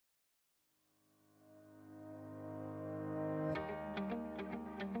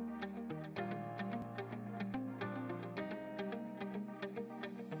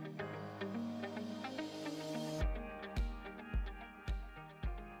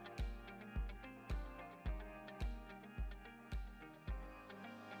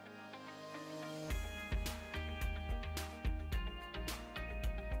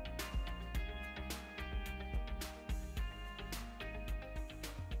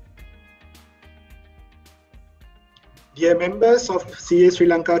Dear members of CA Sri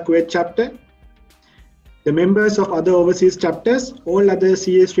Lanka Kuwait Chapter, the members of other overseas chapters, all other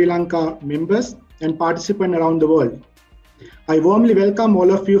CA Sri Lanka members and participants around the world, I warmly welcome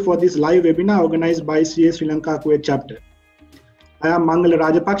all of you for this live webinar organized by CA Sri Lanka Kuwait Chapter. I am Mangala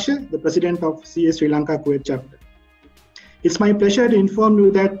Rajapaksha, the President of CA Sri Lanka Kuwait Chapter. It's my pleasure to inform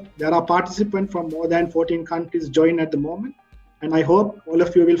you that there are participants from more than 14 countries join at the moment, and I hope all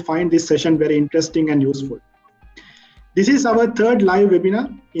of you will find this session very interesting and useful. This is our third live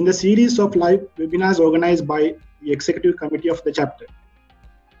webinar in the series of live webinars organized by the Executive Committee of the chapter.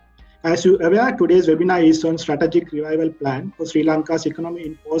 As you are aware, today's webinar is on Strategic Revival Plan for Sri Lanka's economy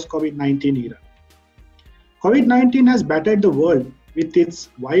in post-COVID-19 era. COVID-19 has battered the world with its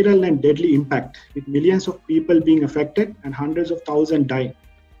viral and deadly impact, with millions of people being affected and hundreds of thousands dying.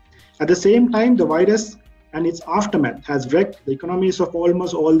 At the same time, the virus and its aftermath has wrecked the economies of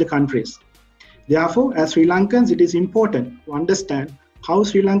almost all the countries. Therefore, as Sri Lankans, it is important to understand how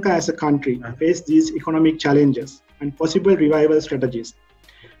Sri Lanka as a country faces these economic challenges and possible revival strategies.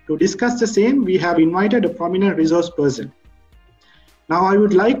 To discuss the same, we have invited a prominent resource person. Now, I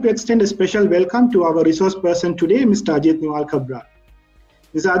would like to extend a special welcome to our resource person today, Mr. Ajith Nivard Cabraal.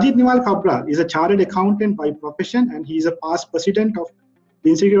 Mr. Ajith Nivard Cabraal is a chartered accountant by profession, and he is a past president of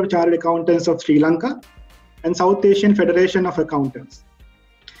the Institute of Chartered Accountants of Sri Lanka and South Asian Federation of Accountants.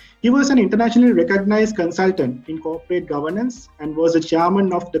 He was an internationally recognized consultant in corporate governance and was the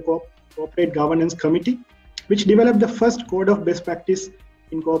chairman of the Corporate Governance Committee, which developed the first code of best practice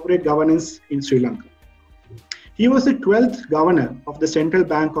in corporate governance in Sri Lanka. He was the 12th governor of the Central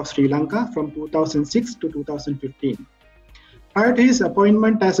Bank of Sri Lanka from 2006 to 2015. Prior to his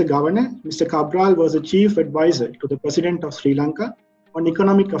appointment as a governor, Mr. Cabraal was a chief advisor to the President of Sri Lanka on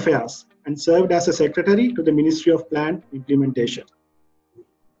economic affairs and served as a secretary to the Ministry of Plan Implementation.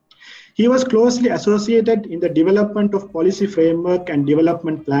 He was closely associated in the development of policy framework and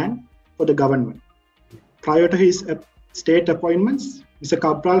development plan for the government. Prior to his state appointments, Mr.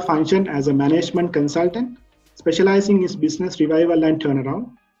 Cabraal functioned as a management consultant, specializing in his business revival and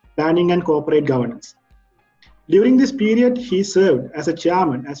turnaround, planning and corporate governance. During this period, he served as a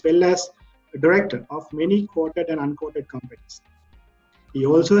chairman as well as a director of many quoted and unquoted companies. He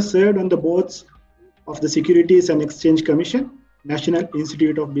also served on the boards of the Securities and Exchange Commission, National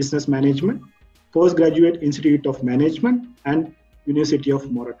Institute of Business Management, Postgraduate Institute of Management, and University of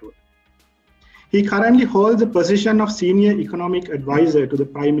Moratua. He currently holds the position of Senior Economic Advisor to the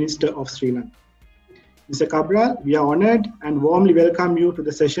Prime Minister of Sri Lanka. Mr. Cabraal, we are honored and warmly welcome you to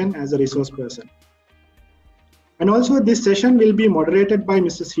the session as a resource person. And also, this session will be moderated by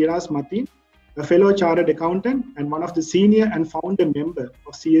Mr. Shiraz Mateen, a fellow chartered accountant and one of the senior and founder member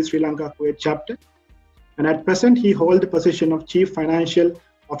of CA Sri Lanka Kuwait Chapter. And at present, he holds the position of Chief Financial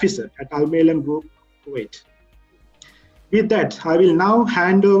Officer at Al Malam Group, Kuwait. With that, I will now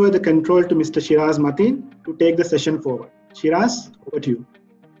hand over the control to Mr. Shiraz Mateen to take the session forward. Shiraz, over to you.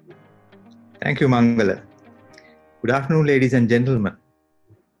 Thank you, Mangala. Good afternoon, ladies and gentlemen.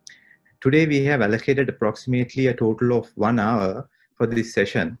 Today, we have allocated approximately a total of 1 hour for this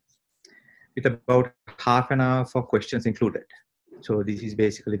session, with about half an hour for questions included. So this is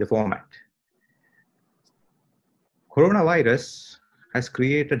basically the format. Coronavirus has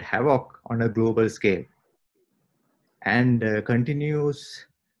created havoc on a global scale and continues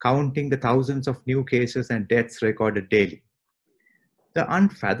counting the thousands of new cases and deaths recorded daily. The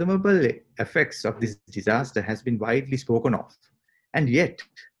unfathomable effects of this disaster has been widely spoken of, and yet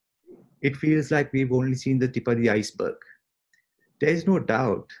it feels like we've only seen the tip of the iceberg. There is no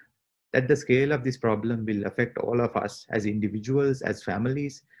doubt that the scale of this problem will affect all of us as individuals, as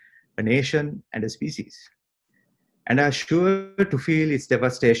families, a nation, and a species, and are sure to feel its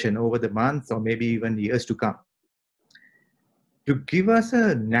devastation over the months or maybe even years to come. To give us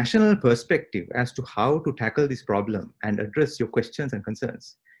a national perspective as to how to tackle this problem and address your questions and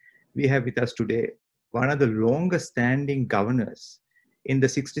concerns, we have with us today one of the longest standing governors in the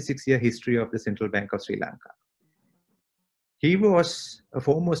 66-year history of the Central Bank of Sri Lanka. He was a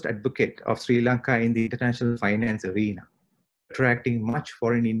foremost advocate of Sri Lanka in the international finance arena, attracting much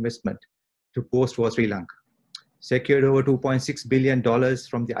foreign investment to post-war Sri Lanka. Secured over $2.6 billion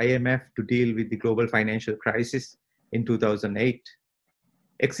from the IMF to deal with the global financial crisis in 2008,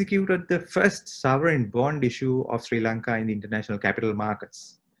 executed the first sovereign bond issue of Sri Lanka in the international capital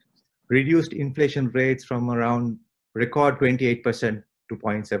markets, reduced inflation rates from around record 28% to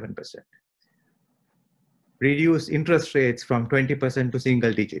 0.7%, reduced interest rates from 20% to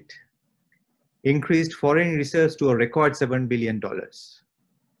single digit, increased foreign reserves to a record $7 billion.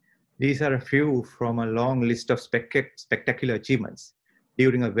 These are a few from a long list of spectacular achievements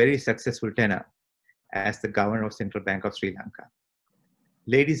during a very successful tenure, as the Governor of Central Bank of Sri Lanka.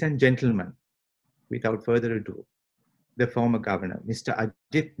 Ladies and gentlemen, without further ado, the former Governor, Mr.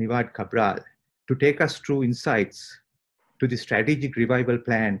 Ajith Nivard Cabraal, to take us through insights to the strategic revival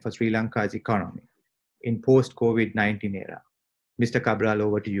plan for Sri Lanka's economy in post-COVID-19 era. Mr. Cabraal,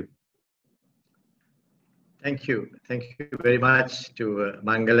 over to you. Thank you. Thank you very much to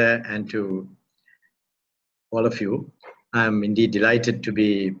Mangala and to all of you. I'm indeed delighted to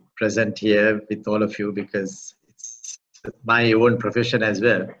be present here with all of you because it's my own profession as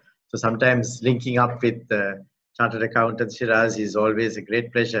well. So sometimes linking up with Chartered Accountant Shiraz is always a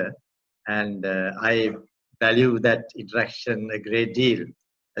great pleasure. And I value that interaction a great deal.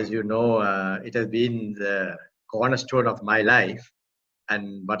 As you know, it has been the cornerstone of my life.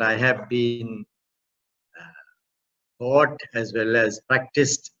 And what I have been taught as well as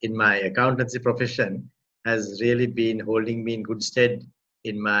practiced in my accountancy profession has really been holding me in good stead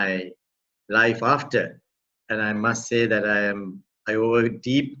in my life after. And I must say that I owe a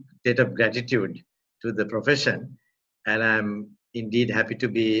deep debt of gratitude to the profession. And I'm indeed happy to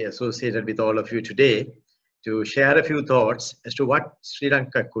be associated with all of you today to share a few thoughts as to what Sri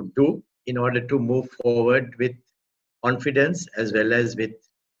Lanka could do in order to move forward with confidence as well as with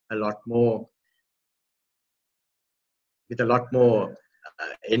a lot more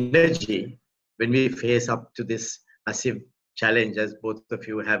energy when we face up to this massive challenge, as both of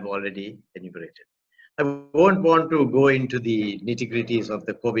you have already enumerated. I won't want to go into the nitty-gritties of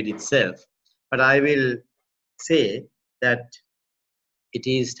the COVID itself, but I will say that it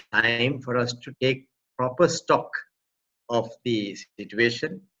is time for us to take proper stock of the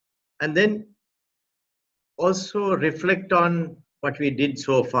situation and then also reflect on what we did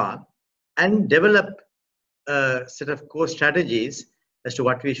so far and develop a set of core strategies as to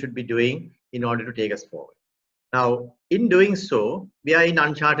what we should be doing in order to take us forward. Now, in doing so, we are in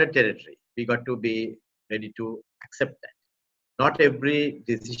uncharted territory. We got to be ready to accept that. Not every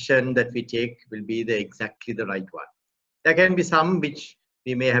decision that we take will be exactly the right one. There can be some which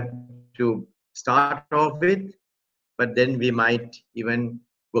we may have to start off with, but then we might even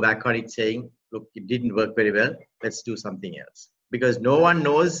go back on it saying, look, it didn't work very well, let's do something else. Because no one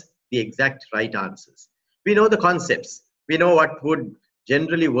knows the exact right answers. We know the concepts. We know what would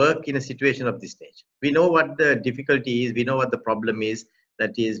generally work in a situation of this nature. We know what the difficulty is. We know what the problem is.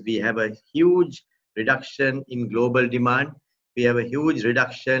 That is, we have a huge reduction in global demand. We have a huge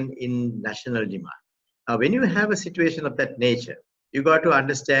reduction in national demand. Now, when you have a situation of that nature, you got to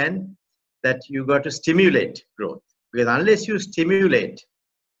understand that you got to stimulate growth. Because unless you stimulate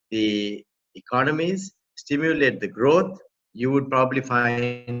the economies, stimulate the growth, you would probably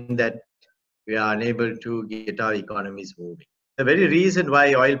find that we are unable to get our economies moving. The very reason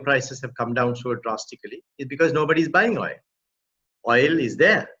why oil prices have come down so drastically is because nobody is buying oil. Oil is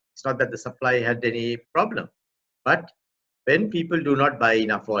there. It's not that the supply had any problem. But when people do not buy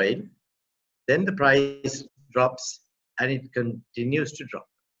enough oil, then the price drops and it continues to drop.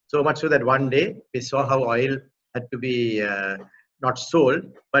 So much so that one day we saw how oil had to be not sold,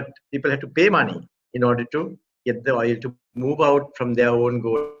 but people had to pay money in order to get the oil to move out from their own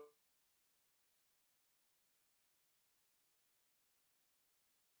goal.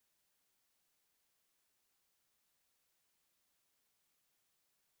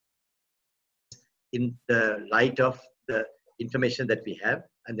 In the light of the information that we have,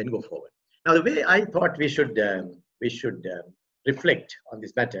 and then go forward. Now, the way I thought we should reflect on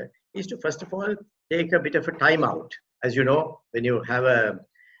this matter is to first of all take a bit of a time out. As you know, when you have a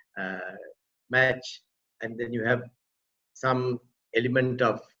match and then you have some element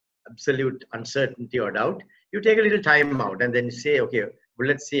of absolute uncertainty or doubt, you take a little time out and then you say, okay, well,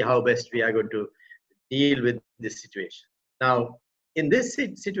 let's see how best we are going to deal with this situation. Now, in this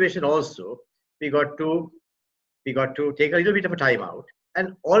situation also, we got to take a little bit of a time out,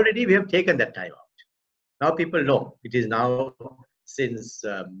 and already we have taken that time out. Now people know it is now since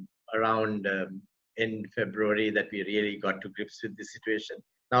around end February that we really got to grips with this situation.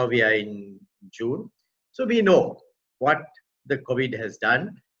 Now we are in June, so we know what the COVID has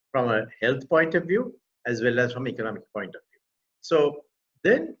done from a health point of view as well as from economic point of view. So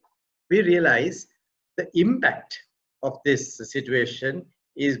then we realize the impact of this situation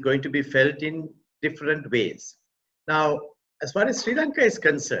is going to be felt in different ways. Now, as far as Sri Lanka is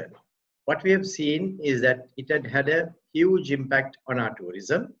concerned, what we have seen is that it had had a huge impact on our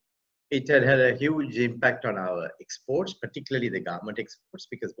tourism. It had had a huge impact on our exports, particularly the garment exports,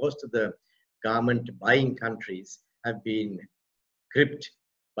 because most of the garment buying countries have been gripped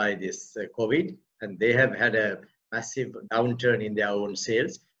by this COVID, and they have had a massive downturn in their own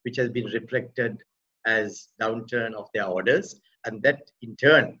sales, which has been reflected as downturn of their orders, and that in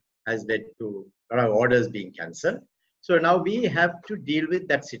turn has led to a lot of orders being cancelled. So now we have to deal with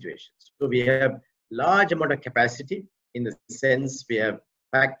that situation. So we have large amount of capacity, in the sense we have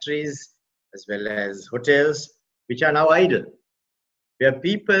factories as well as hotels which are now idle. We have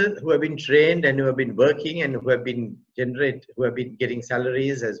people who have been trained and who have been working and who have been getting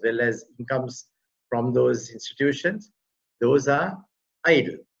salaries as well as incomes from those institutions. Those are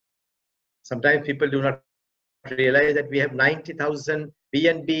idle. Sometimes people do not realize that we have 90,000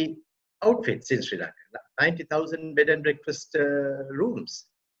 B&B outfits in Sri Lanka, 90,000 bed and breakfast rooms,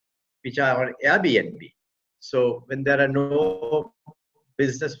 which are Airbnb. So when there are no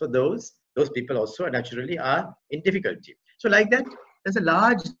business for those people also naturally are in difficulty. So like that, there's a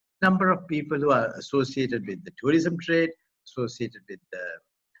large number of people who are associated with the tourism trade, associated with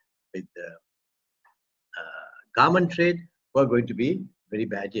the garment trade, who are going to be very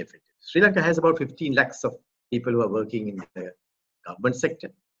badly affected. Sri Lanka has about 15 lakhs of people who are working in the government sector.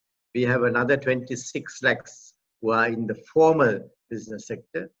 We have another 26 lakhs who are in the formal business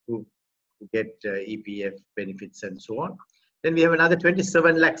sector, who get EPF benefits and so on. Then we have another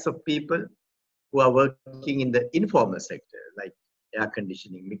 27 lakhs of people who are working in the informal sector, like air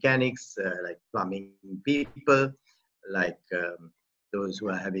conditioning mechanics, like plumbing people, like those who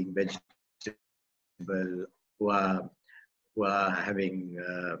are having vegetable, who are having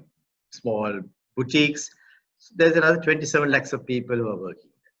small boutiques. So there's another 27 lakhs of people who are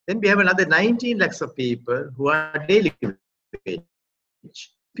working. Then we have another 19 lakhs of people who are daily wage.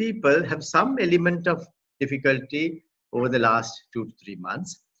 People have some element of difficulty over the last 2 to 3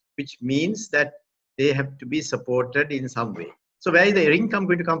 months, which means that they have to be supported in some way. So where is their income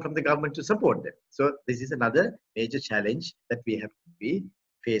going to come from the government to support them? So this is another major challenge that we have to be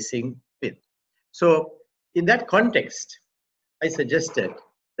facing with. So in that context, I suggested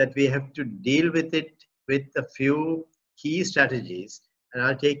that we have to deal with it with a few key strategies, and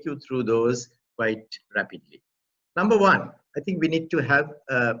I'll take you through those quite rapidly. Number one, I think we need to have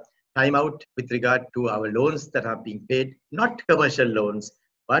a timeout with regard to our loans that are being paid, not commercial loans,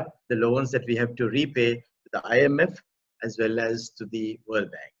 but the loans that we have to repay to the IMF as well as to the World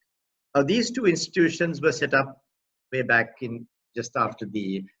Bank. Now, these two institutions were set up way back in just after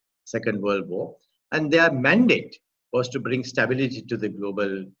the Second World War, and their mandate was to bring stability to the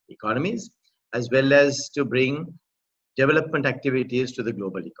global economies as well as to bring development activities to the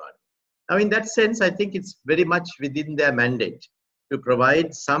global economy. Now, in that sense, I think it's very much within their mandate to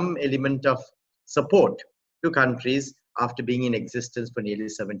provide some element of support to countries after being in existence for nearly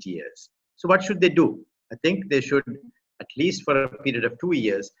 70 years. So what should they do? I think they should, at least for a period of 2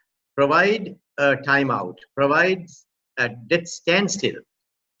 years, provide a timeout, provide a debt standstill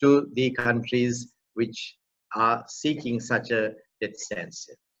to the countries which are seeking such a debt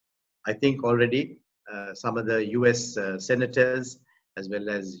standstill. I think already some of the US senators as well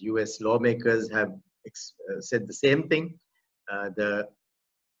as US lawmakers have said the same thing. The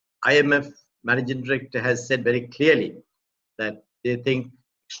IMF managing director has said very clearly that they think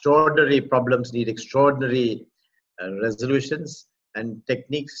extraordinary problems need extraordinary resolutions and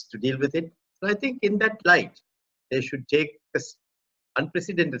techniques to deal with it. So I think in that light, they should take this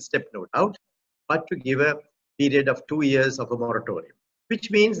unprecedented step, no doubt, but to give a period of 2 years of a moratorium,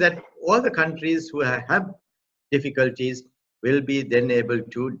 which means that all the countries who have difficulties will be then able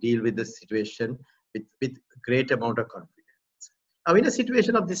to deal with the situation with great amount of confidence. Now, in a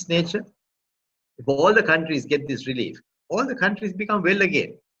situation of this nature, if all the countries get this relief, all the countries become well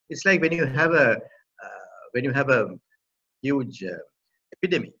again. It's like when you have a huge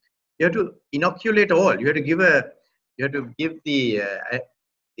epidemic, you have to inoculate all. You have to give the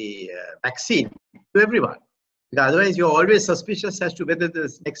vaccine to everyone. Because otherwise, you're always suspicious as to whether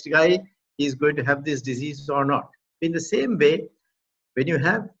this next guy is going to have this disease or not. In the same way, when you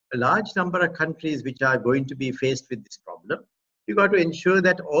have a large number of countries which are going to be faced with this problem, you got to ensure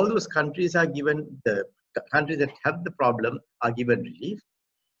that all those countries are given, the countries that have the problem are given relief.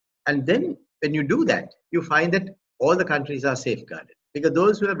 And then when you do that, you find that all the countries are safeguarded. Because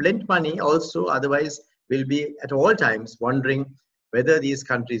those who have lent money also otherwise will be at all times wondering whether these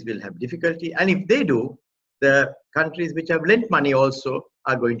countries will have difficulty. And if they do, the countries which have lent money also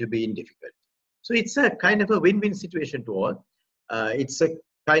are going to be in difficulty. So it's a kind of a win-win situation to all. It's a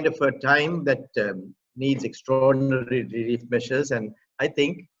kind of a time that needs extraordinary relief measures. And I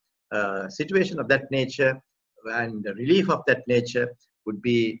think a situation of that nature and the relief of that nature would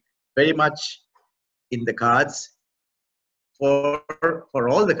be very much in the cards for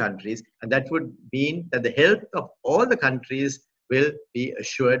all the countries. And that would mean that the health of all the countries will be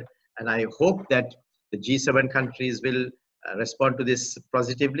assured. And I hope that the G7 countries will respond to this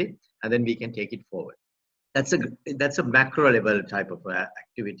positively, and then we can take it forward. that's a macro level type of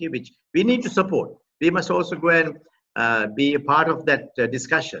activity which we need to support. We must also go and be a part of that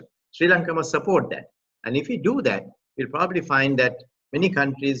discussion. Sri Lanka must support that, and if we do that, we'll probably find that many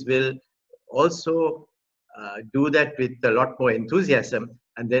countries will also do that with a lot more enthusiasm,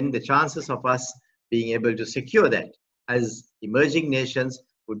 and then the chances of us being able to secure that as emerging nations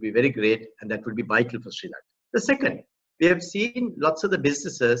would be very great, and that would be vital for Sri Lanka. The second, we have seen lots of the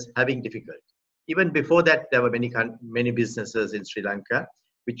businesses having difficulty. Even before that, there were many businesses in Sri Lanka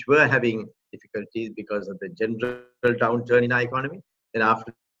which were having difficulties because of the general downturn in our economy. Then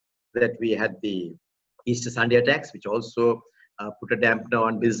after that, we had the Easter Sunday attacks, which also put a dampener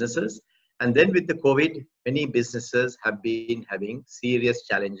on businesses. And then with the COVID, many businesses have been having serious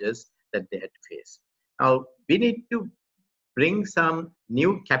challenges that they had to face. Now, we need to bring some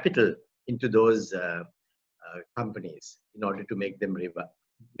new capital into those companies in order to make them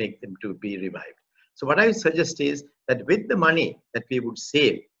to be revived. So what I suggest is that with the money that we would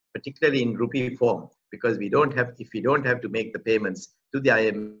save, particularly in rupee form, because if we don't have to make the payments to the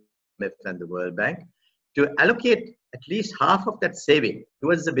IMF and the World Bank, to allocate at least half of that saving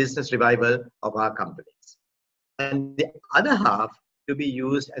towards the business revival of our companies, and the other half to be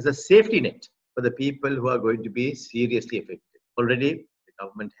used as a safety net for the people who are going to be seriously affected. Already, the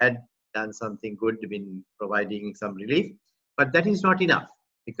government had done something good, been providing some relief, but that is not enough,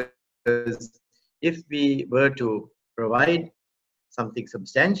 because if we were to provide something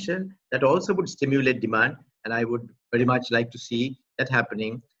substantial, that also would stimulate demand, and I would very much like to see that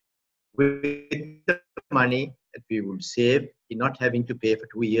happening with the money that we would save in not having to pay for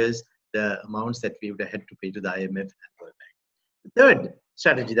 2 years the amounts that we would have had to pay to the IMF and World Bank. The third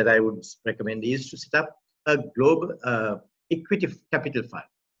strategy that I would recommend is to set up a global equity capital fund.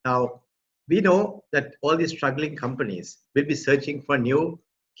 Now, we know that all these struggling companies will be searching for new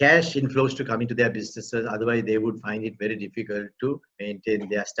cash inflows to come into their businesses. Otherwise, they would find it very difficult to maintain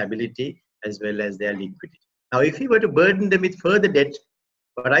their stability as well as their liquidity. Now, if we were to burden them with further debt,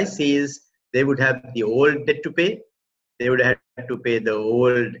 what I see is they would have the old debt to pay, they would have to pay the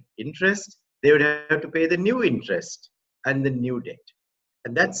old interest, they would have to pay the new interest and the new debt.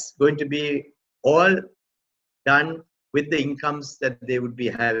 And that's going to be all done with the incomes that they would be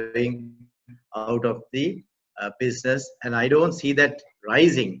having out of the business, and I don't see that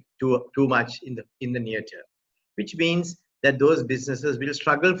rising too much in the near term, which means that those businesses will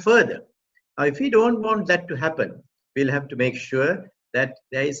struggle further. Now, if we don't want that to happen, we'll have to make sure that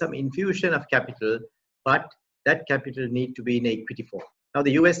there is some infusion of capital, but that capital need to be in equity form. Now,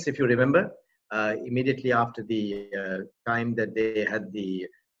 the US, if you remember, immediately after the time that they had the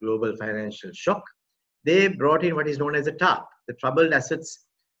global financial shock, they brought in what is known as a TARP, the Troubled Assets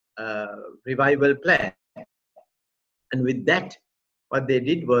Revival Plan. And with that, what they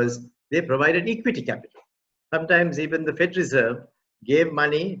did was they provided equity capital. Sometimes even the Fed Reserve gave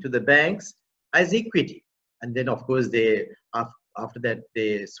money to the banks as equity. And then, of course, they after that,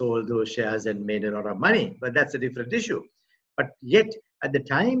 they sold those shares and made a lot of money. But that's a different issue. But yet, at the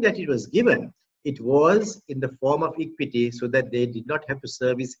time that it was given, it was in the form of equity so that they did not have to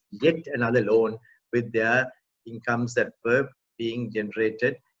service yet another loan with their incomes that were being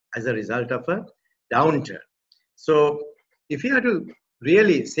generated as a result of a downturn. So if we are to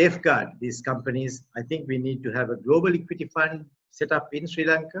really safeguard these companies, I think we need to have a global equity fund set up in Sri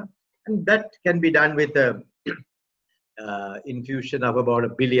Lanka, and that can be done with a infusion of about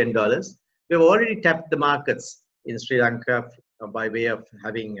 $1 billion. We've already tapped the markets in Sri Lanka by way of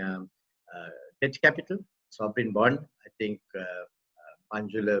having debt capital, sovereign bond. I think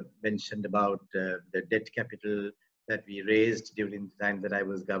Manjula mentioned about the debt capital that we raised during the time that I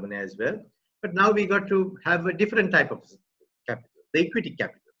was governor as well. But now we got to have a different type of capital, the equity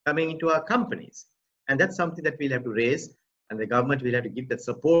capital, coming into our companies. And that's something that we'll have to raise, and the government will have to give that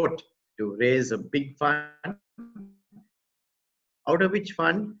support to raise a big fund, out of which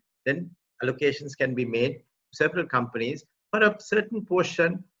fund then allocations can be made to several companies for a certain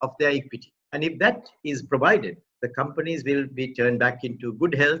portion of their equity. And if that is provided, the companies will be turned back into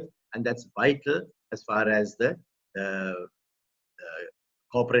good health, and that's vital as far as the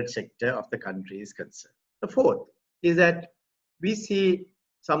corporate sector of the country is concerned. The fourth is that we see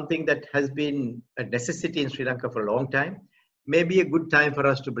something that has been a necessity in Sri Lanka for a long time. Maybe a good time for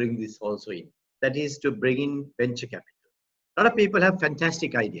us to bring this also in. That is to bring in venture capital. A lot of people have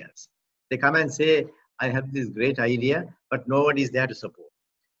fantastic ideas. They come and say, I have this great idea, but nobody is there to support.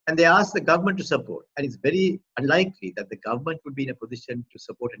 And they ask the government to support. And it's very unlikely that the government would be in a position to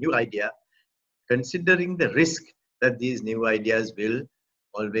support a new idea, considering the risk that these new ideas will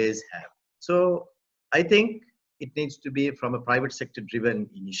always have. So I think it needs to be from a private sector driven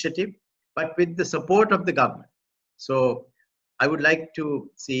initiative. but with the support of the government. So I would like to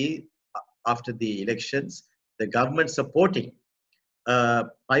see after the elections, the government supporting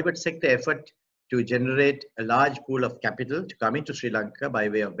private sector effort to generate a large pool of capital to come into Sri Lanka by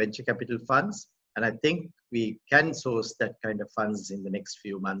way of venture capital funds. And I think we can source that kind of funds in the next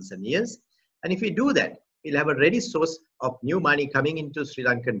few months and years. And if we do that, we'll have a ready source of new money coming into Sri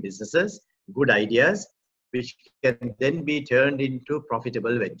Lankan businesses, good ideas, which can then be turned into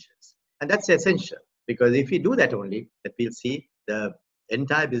profitable ventures. And that's essential, because if we do that only, that we'll see the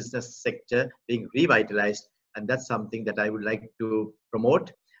entire business sector being revitalized. And that's something that I would like to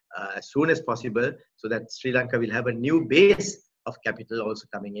promote as soon as possible, so that Sri Lanka will have a new base of capital also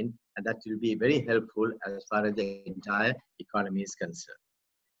coming in, and that will be very helpful as far as the entire economy is concerned.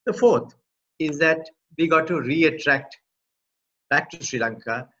 The fourth is that we got to re-attract back to Sri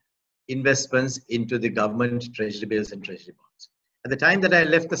Lanka investments into the government treasury bills and treasury bonds. At the time that I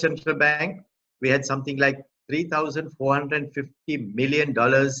left the central bank, we had something like $3,450 million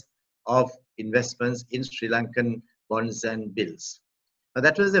of investments in Sri Lankan bonds and bills. Now,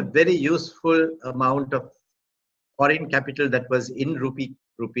 that was a very useful amount of foreign capital that was in rupee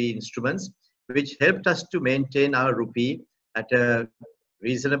instruments, which helped us to maintain our rupee at a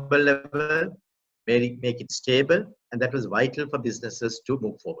reasonable level, make it stable, and that was vital for businesses to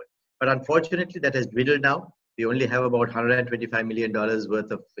move forward. But unfortunately, that has dwindled now. We only have about $125 million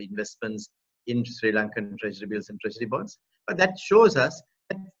worth of investments in Sri Lankan treasury bills and treasury bonds. But that shows us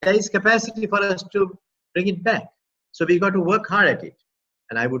that there is capacity for us to bring it back. So we got to work hard at it.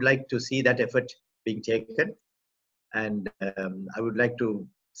 And I would like to see that effort being taken. And I would like to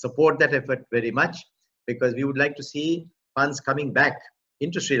support that effort very much, because we would like to see funds coming back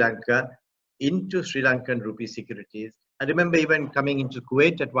into Sri Lanka, into Sri Lankan rupee securities. I remember even coming into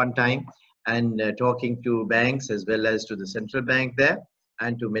Kuwait at one time and talking to banks as well as to the central bank there,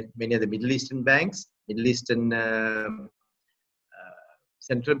 and to many of the Middle Eastern banks, Middle Eastern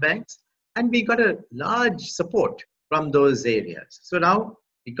central banks. And we got a large support from those areas. So now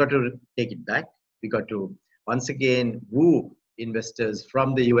we got to take it back. We got to once again woo investors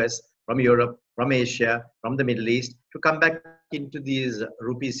from the US, from Europe, from Asia, from the Middle East to come back into these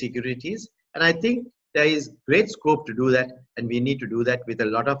rupee securities. And I think there is great scope to do that, and we need to do that with a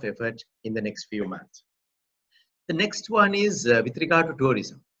lot of effort in the next few months. The next one is with regard to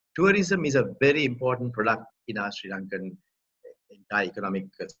tourism. Tourism is a very important product in our Sri Lankan entire economic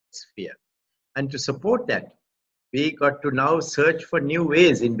sphere. And to support that, we got to now search for new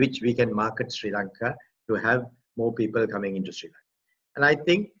ways in which we can market Sri Lanka to have more people coming into Sri Lanka. And I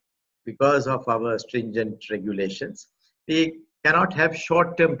think because of our stringent regulations, we cannot have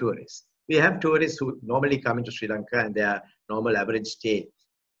short-term tourists. We have tourists who normally come into Sri Lanka, and their normal average stay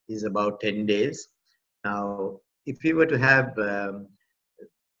is about 10 days. Now, if we were to have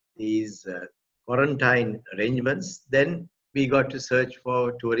these quarantine arrangements, then we got to search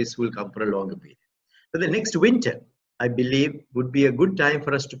for tourists who will come for a longer period. So the next winter, I believe, would be a good time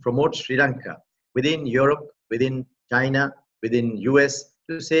for us to promote Sri Lanka within Europe, within China, within US,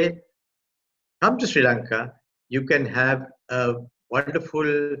 to say, come to Sri Lanka, you can have a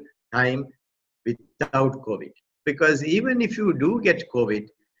wonderful time without COVID. Because even if you do get COVID,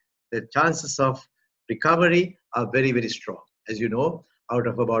 the chances of recovery are very, very strong. As you know, out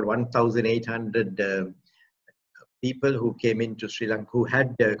of about 1,800 people who came into Sri Lanka who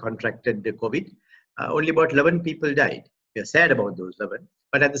had contracted the COVID, only about 11 people died. We are sad about those 11.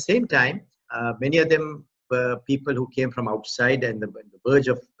 But at the same time, many of them were people who came from outside and the verge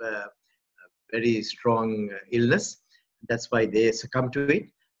of very strong illness. That's why they succumbed to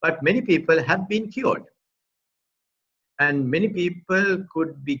it. But many people have been cured. And many people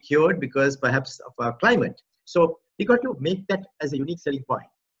could be cured because perhaps of our climate. So we got to make that as a unique selling point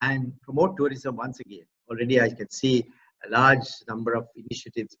and promote tourism once again. Already I can see a large number of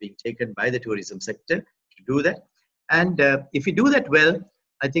initiatives being taken by the tourism sector to do that. And if we do that well,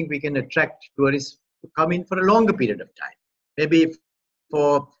 I think we can attract tourists to come in for a longer period of time. Maybe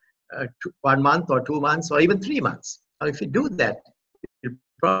for 1 month or 2 months or even 3 months. Now, if we do that, you'll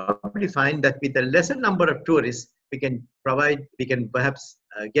probably find that with a lesser number of tourists, we can perhaps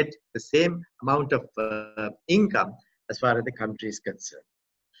get the same amount of income as far as the country is concerned.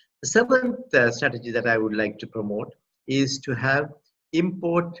 The seventh strategy that I would like to promote is to have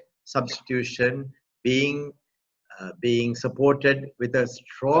import substitution being supported with a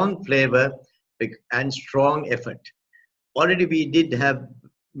strong flavor and strong effort. Already we did have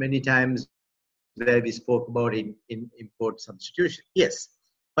many times where we spoke about in import substitution. Yes,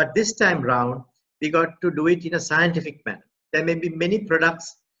 but this time round, we got to do it in a scientific manner. There may be many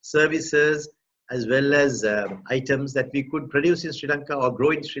products, services, as well as items that we could produce in Sri Lanka or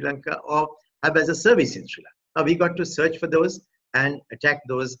grow in Sri Lanka or have as a service in Sri Lanka. Now we got to search for those and attack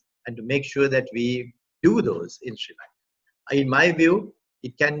those and to make sure that we do those in Sri Lanka. In my view,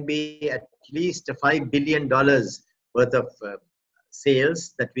 it can be at least $5 billion worth of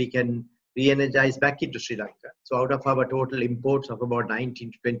sales that we can re-energize back into Sri Lanka. So out of our total imports of about $19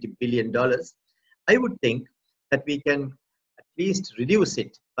 to $20 billion, I would think that we can at least reduce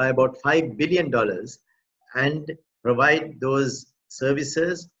it by about $5 billion and provide those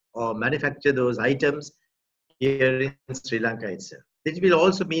services or manufacture those items here in Sri Lanka itself. This will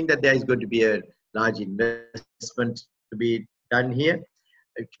also mean that there is going to be a large investment to be done here.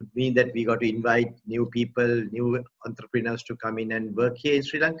 It would mean that we got to invite new people, new entrepreneurs to come in and work here in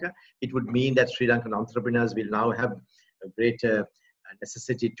Sri Lanka. It would mean that Sri Lankan entrepreneurs will now have a greater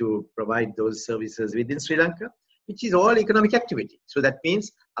necessity to provide those services within Sri Lanka, which is all economic activity. So that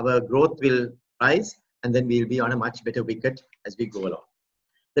means our growth will rise and then we'll be on a much better wicket as we go along.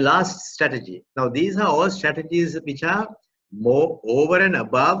 The last strategy. Now, these are all strategies which are more over and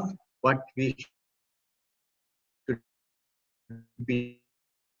above what we should be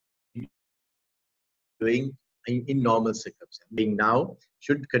doing in normal circumstances. Being now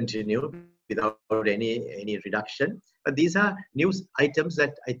should continue without any reduction. But these are new items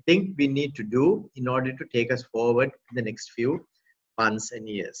that I think we need to do in order to take us forward in the next few months and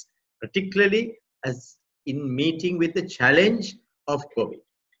years, particularly as in meeting with the challenge of COVID.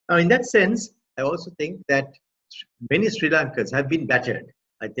 Now, in that sense, I also think that many Sri Lankans have been battered.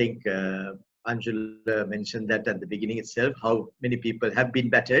 I think Anjul mentioned that at the beginning itself, how many people have been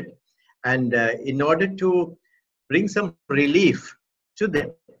battered. And in order to bring some relief to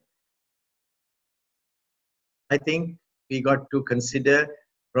them, I think we got to consider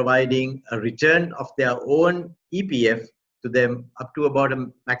providing a return of their own EPF to them up to about a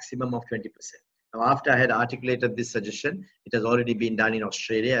maximum of 20%. Now, after I had articulated this suggestion, it has already been done in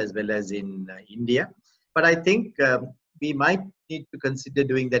Australia as well as in India. But I think we might need to consider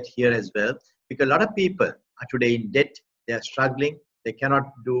doing that here as well, because a lot of people are today in debt, they are struggling, they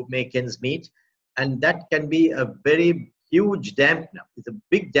cannot make ends meet, and that can be a very huge dampener. It's a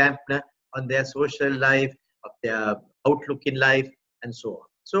big dampener on their social life, of their outlook in life, and so on.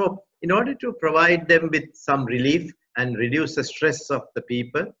 So in order to provide them with some relief and reduce the stress of the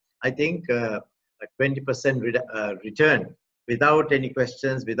people, I think a 20% return without any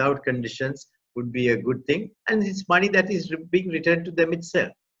questions, without conditions, would be a good thing. And it's money that is being returned to them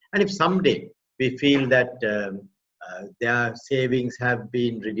itself. And if someday we feel that their savings have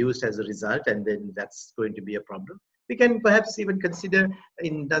been reduced as a result, and then that's going to be a problem, we can perhaps even consider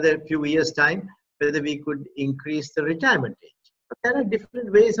in another few years' time whether we could increase the retirement age. But there are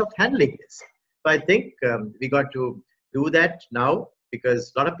different ways of handling this. So I think we got to do that now,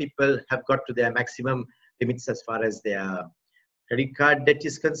 because a lot of people have got to their maximum limits as far as their credit card debt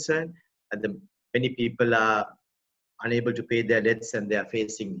is concerned, and many people are unable to pay their debts and they are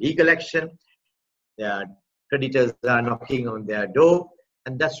facing legal action. Their creditors are knocking on their door,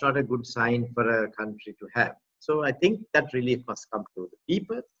 and that's not a good sign for a country to have. So I think that relief must come to the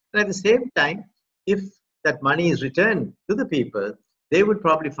people. And at the same time, if that money is returned to the people, they would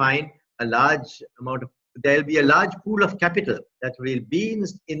probably find a large amount of, there'll be a large pool of capital that will be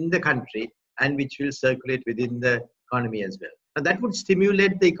in the country and which will circulate within the economy as well. And that would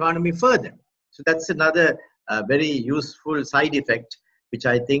stimulate the economy further. So that's another very useful side effect, which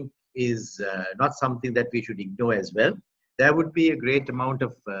I think is not something that we should ignore as well. There would be a great amount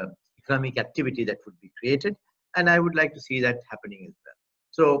of economic activity that would be created, and I would like to see that happening as well.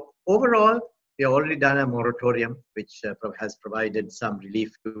 So overall, we have already done a moratorium, which has provided some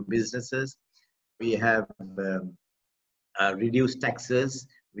relief to businesses. We have reduced taxes,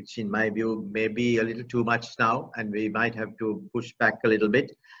 which in my view may be a little too much now, and we might have to push back a little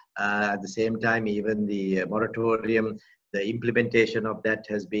bit. At the same time, even the moratorium, the implementation of that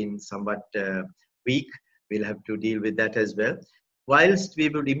has been somewhat weak. We'll have to deal with that as well. Whilst we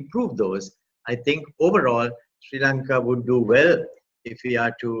would improve those, I think overall Sri Lanka would do well if we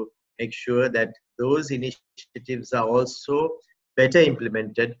are to make sure that those initiatives are also better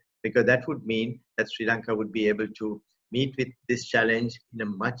implemented, because that would mean that Sri Lanka would be able to meet with this challenge in a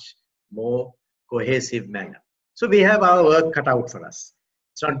much more cohesive manner. So we have our work cut out for us.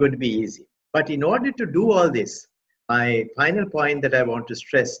 It's not going to be easy. But in order to do all this, my final point that I want to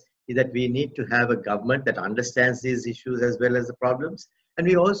stress is that we need to have a government that understands these issues as well as the problems. And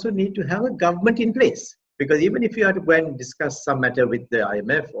we also need to have a government in place. Because even if you are to go and discuss some matter with the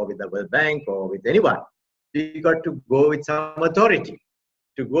IMF or with the World Bank or with anyone, we got to go with some authority.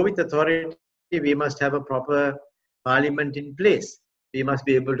 To go with authority, we must have a proper parliament in place. we must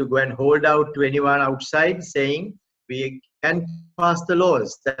be able to go and hold out to anyone outside saying we can pass the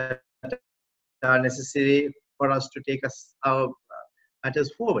laws that are necessary for us to take our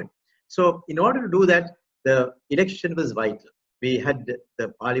matters forward. So in order to do that, the election was vital. We had the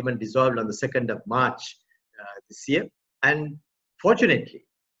parliament dissolved on the 2nd of March this year. And fortunately,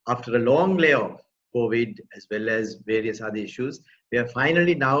 after a long layoff, COVID as well as various other issues, we are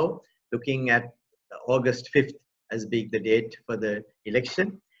finally now looking at August 5th as being the date for the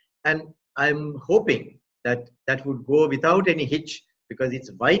election. And I'm hoping that that would go without any hitch, because it's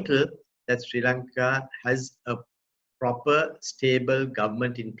vital that Sri Lanka has a proper, stable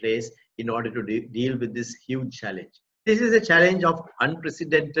government in place in order to deal with this huge challenge. This is a challenge of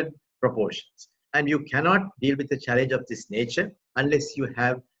unprecedented proportions, and you cannot deal with a challenge of this nature unless you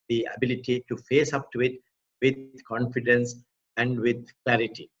have the ability to face up to it with confidence and with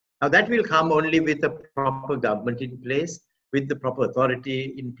clarity. Now that will come only with a proper government in place, with the proper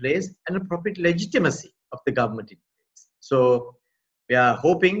authority in place, and a proper legitimacy of the government in place. So we are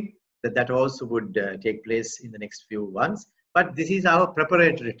hoping that that also would take place in the next few months. But this is our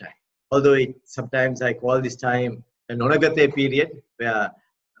preparatory time. Although sometimes I call this time a nonagate period, where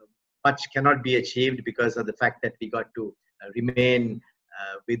much cannot be achieved because of the fact that we got to remain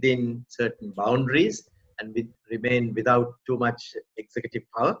within certain boundaries and remain without too much executive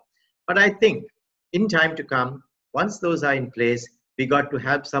power. But I think in time to come, once those are in place, we got to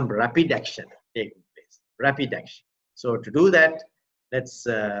have some rapid action taking place. Rapid action. So to do that, let's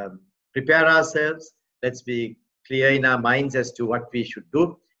prepare ourselves. Let's be clear in our minds as to what we should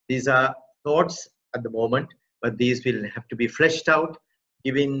do. These are thoughts at the moment, but these will have to be fleshed out,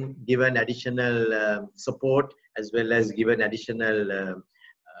 given additional support, as well as given additional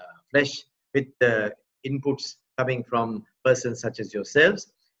flesh with the inputs coming from persons such as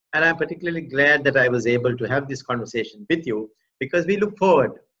yourselves. And I'm particularly glad that I was able to have this conversation with you, because we look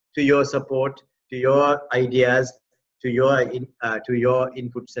forward to your support, to your ideas, to your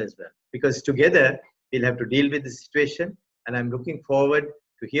inputs as well. Because together we'll have to deal with the situation, and I'm looking forward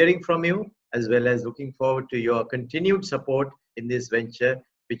to hearing from you, as well as looking forward to your continued support in this venture,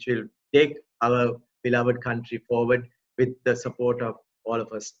 which will take our beloved country forward with the support of all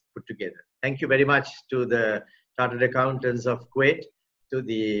of us put together. Thank you very much to the Chartered Accountants of Kuwait, to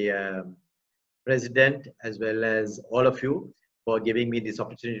the President, as well as all of you for giving me this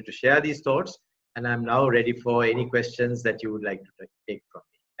opportunity to share these thoughts. And I'm now ready for any questions that you would like to take from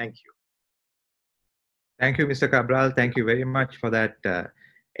me. Thank you. Thank you, Mr. Cabral. Thank you very much for that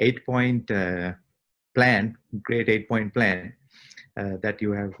 8-point plan, great 8-point plan that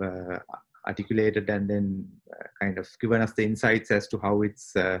you have articulated, and then kind of given us the insights as to how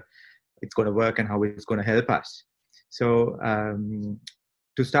it's going to work and how it's going to help us. So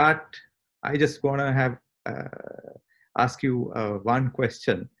to start, I just want to ask you one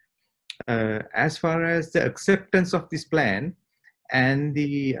question. As far as the acceptance of this plan and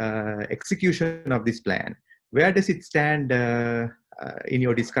the execution of this plan, where does it stand in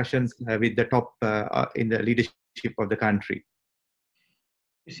your discussions with the top in the leadership of the country?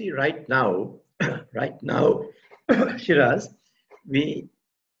 You see, right now, Shiraz, we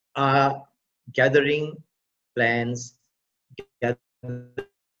are gathering plans,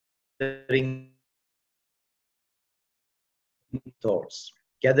 gathering thoughts,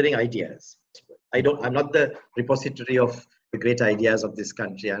 gathering ideas. I'm not the repository of the great ideas of this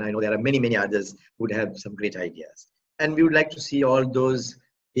country, and I know there are many, many others who would have some great ideas. And we would like to see all those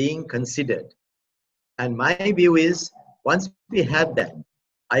being considered. And my view is, once we have that,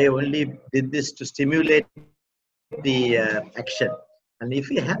 I only did this to stimulate the action. And if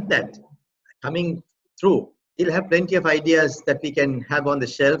we have that coming through, we'll have plenty of ideas that we can have on the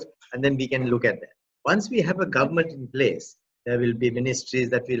shelf, and then we can look at that. Once we have a government in place, there will be ministries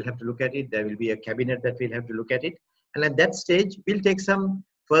that will have to look at it. There will be a cabinet that will have to look at it. And at that stage, we'll take some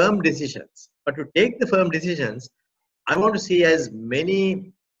firm decisions. But to take the firm decisions, I want to see as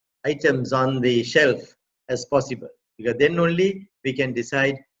many items on the shelf as possible, because then only we can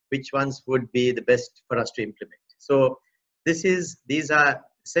decide which ones would be the best for us to implement. So these are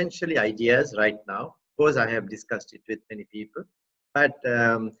essentially ideas right now. Of course, I have discussed it with many people, but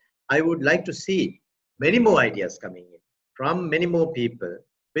I would like to see many more ideas coming in from many more people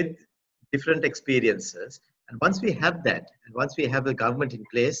with different experiences. And once we have that, and once we have the government in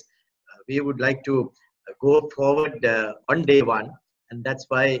place, we would like to go forward on day one. And that's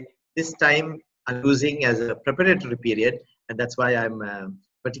why this time I'm using as a preparatory period. And that's why I'm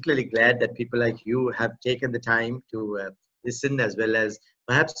particularly glad that people like you have taken the time to listen, as well as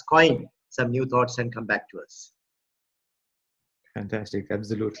perhaps coin some new thoughts and come back to us. Fantastic.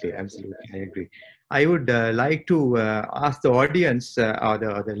 Absolutely. Absolutely. I agree. I would like to ask the audience or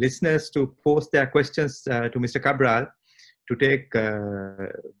the listeners to post their questions to Mr. Cabral to take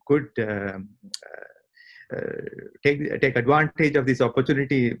good take advantage of this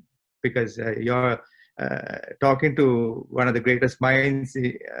opportunity, because you're talking to one of the greatest minds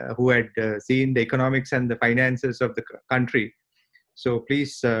who had seen the economics and the finances of the country. So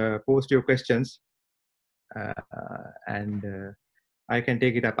please post your questions and I can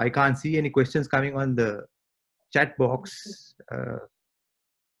take it up. I can't see any questions coming on the chat box.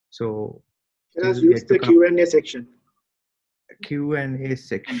 So Just use the Q&A section. Q&A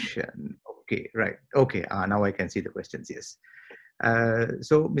section. Okay, right. Okay, now I can see the questions, yes.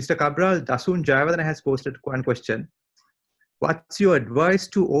 So Mr. Cabral, Dasun Jayavardhan has posted one question. What's your advice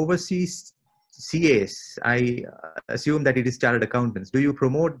to overseas CAs? I assume that it is chartered accountants. Do you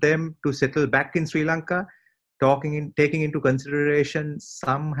promote them to settle back in Sri Lanka, taking into consideration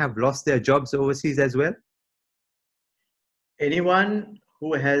some have lost their jobs overseas as well? Anyone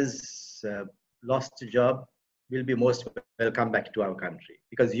who has lost a job will be most welcome back to our country,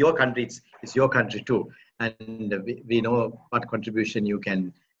 because your country is your country too, and we know what contribution you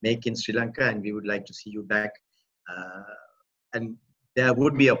can make in Sri Lanka, and we would like to see you back. And there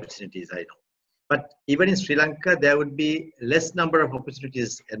would be opportunities, I know, but even in Sri Lanka there would be less number of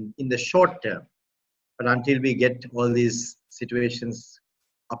opportunities in the short term, but until we get all these situations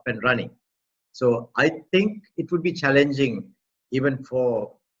up and running. So I think it would be challenging even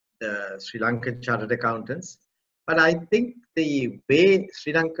for the Sri Lankan chartered accountants. But I think the way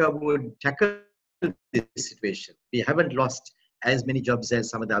Sri Lanka would tackle this situation, we haven't lost as many jobs as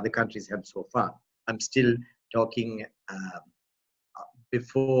some of the other countries have so far. I'm still talking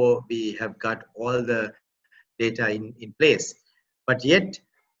before we have got all the data in place. But yet,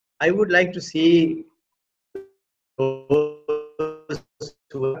 I would like to see those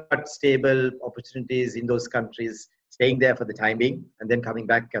who have got stable opportunities in those countries staying there for the time being and then coming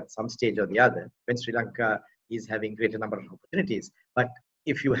back at some stage or the other when Sri Lanka is having greater number of opportunities. But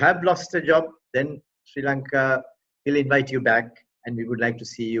if you have lost a job, then Sri Lanka will invite you back, and we would like to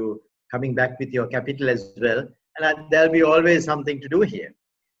see you coming back with your capital as well. And there'll be always something to do here.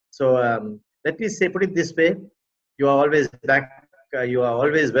 So let me say, put it this way: you are always back. You are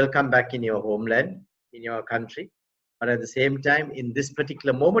always welcome back in your homeland, in your country. But at the same time, in this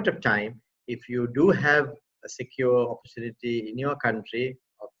particular moment of time, if you do have a secure opportunity in your country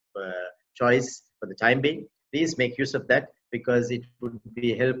of choice for the time being, please make use of that, because it would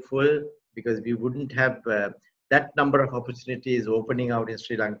be helpful, because we wouldn't have that number of opportunities opening out in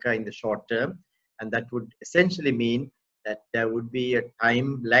Sri Lanka in the short term. And that would essentially mean that there would be a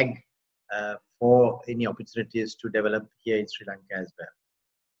time lag for any opportunities to develop here in Sri Lanka as well.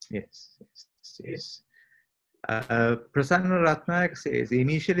 Yes, yes, yes. Prasanna Ratnayak says,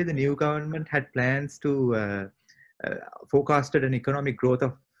 initially the new government had plans to forecasted an economic growth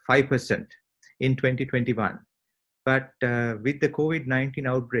of 5% in 2021. But with the COVID-19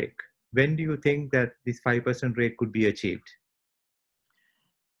 outbreak, when do you think that this 5% rate could be achieved?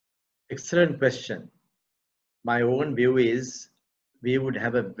 Excellent question. My own view is we would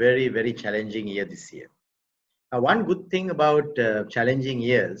have a very, very challenging year this year. Now, one good thing about challenging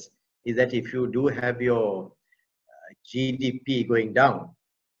years is that if you do have your GDP going down,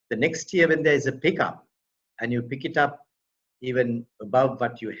 the next year when there is a pickup and you pick it up even above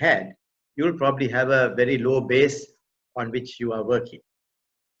what you had, you'll probably have a very low base on which you are working.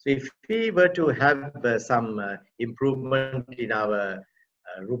 So if we were to have some improvement in our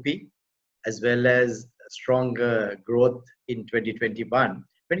rupee, as well as stronger growth in 2021,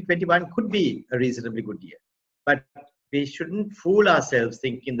 2021 could be a reasonably good year. But we shouldn't fool ourselves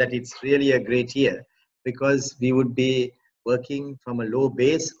thinking that it's really a great year, because we would be working from a low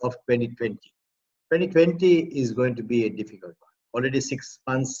base of 2020. 2020 is going to be a difficult one. Already 6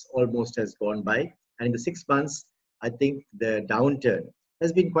 months almost has gone by, and in the 6 months, I think the downturn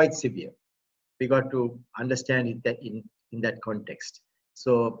has been quite severe. We got to understand it that in that context.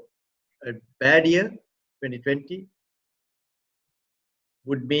 So a bad year, 2020,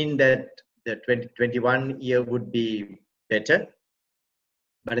 would mean that the 2021 year would be better.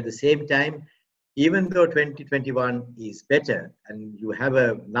 But at the same time, even though 2021 is better and you have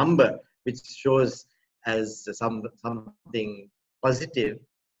a number which shows as something positive,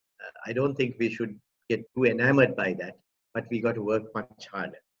 I don't think we should get too enamored by that, but we got to work much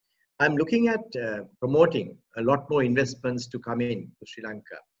harder. I'm looking at promoting a lot more investments to come in to Sri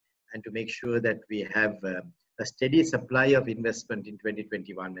Lanka, and to make sure that we have a steady supply of investment in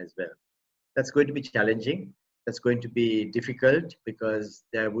 2021 as well. That's going to be challenging. That's going to be difficult, because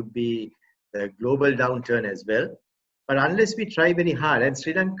there would be a global downturn as well. But unless we try very hard, and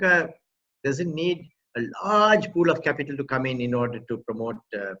Sri Lanka doesn't need a large pool of capital to come in order to promote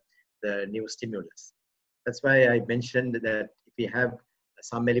the new stimulus. That's why I mentioned that if we have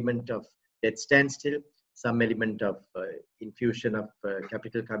some element of debt standstill, some element of infusion of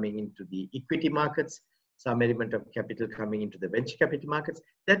capital coming into the equity markets, some element of capital coming into the venture capital markets,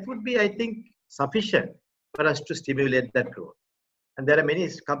 that would be, I think, sufficient for us to stimulate that growth. And there are many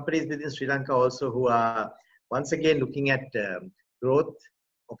companies within Sri Lanka also who are once again looking at growth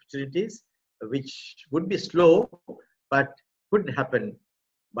opportunities, which would be slow, but could happen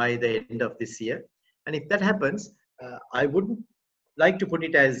by the end of this year. And if that happens, I wouldn't like to put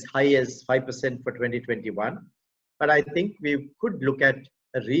it as high as 5% for 2021, but I think we could look at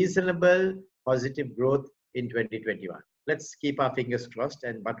a reasonable positive growth in 2021. Let's keep our fingers crossed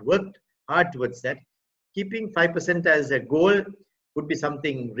but work hard towards that. Keeping 5% as a goal would be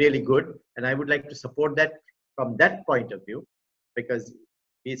something really good, and I would like to support that from that point of view, because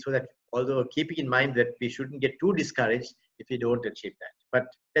so that, although keeping in mind that we shouldn't get too discouraged if we don't achieve that, but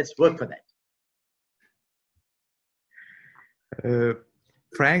let's work for that.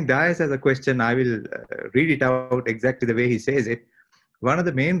 Frank Dias has a question. I will read it out exactly the way he says it. One of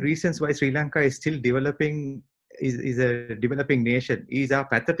the main reasons why Sri Lanka is still developing, is a developing nation, is our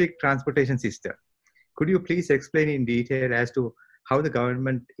pathetic transportation system. Could you please explain in detail as to how the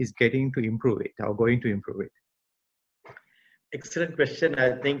government is getting to improve it or going to improve it? Excellent question.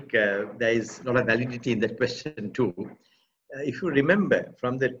 I think there is a lot of validity in that question too. If you remember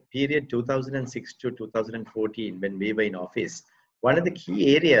from the period 2006 to 2014, when we were in office, one of the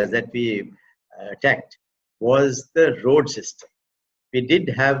key areas that we attacked was the road system. We did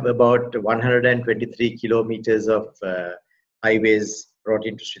have about 123 kilometers of highways brought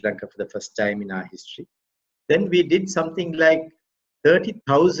into Sri Lanka for the first time in our history. Then we did something like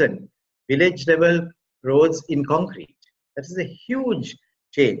 30,000 village level roads in concrete. That is a huge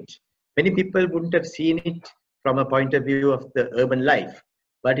change. Many people wouldn't have seen it from a point of view of the urban life,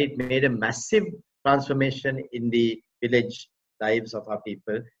 but it made a massive transformation in the village lives of our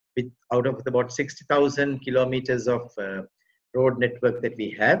people. With out of about 60,000 kilometers of road network that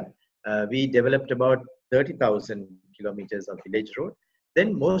we have, we developed about 30,000 kilometers of village road.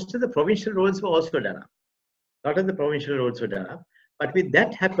 Then most of the provincial roads were also done up. A lot of the provincial roads were done up. But when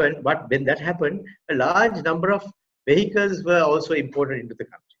that happened, a large number of vehicles were also imported into the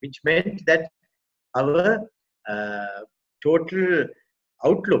country, which meant that our total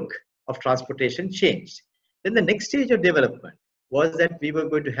outlook of transportation changed. Then the next stage of development was that we were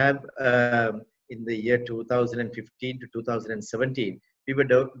going to have, in the year 2015 to 2017, we were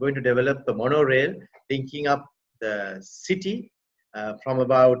going to develop the monorail linking up the city from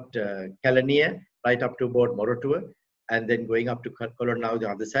about Kalania right up to about Morotua, and then going up to Kolonau the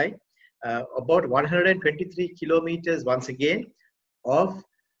other side. About 123 kilometers once again of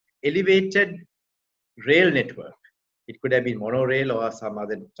elevated rail network. It could have been monorail or some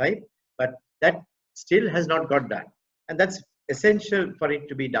other type, but that still has not got done. And that's essential for it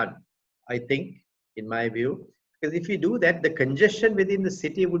to be done, I think, in my view, because if we do that, the congestion within the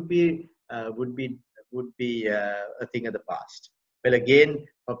city would be a thing of the past. Well, again,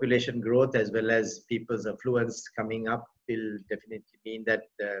 population growth as well as people's affluence coming up will definitely mean that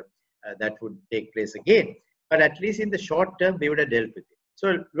that would take place again. But at least in the short term, we would have dealt with it. So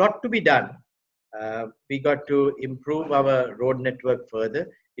a lot to be done. We got to improve our road network further.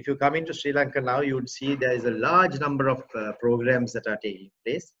 If you come into Sri Lanka now, you would see there is a large number of programs that are taking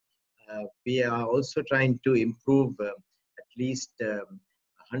place. We are also trying to improve at least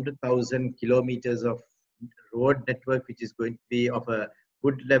 100,000 kilometers of road network, which is going to be of a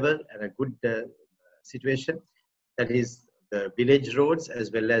good level and a good situation. That is the village roads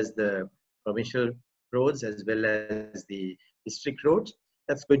as well as the provincial roads as well as the district roads.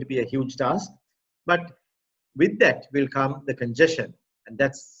 That's going to be a huge task. But with that will come the congestion, and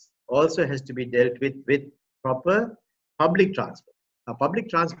that's also has to be dealt with proper public transport. Now, public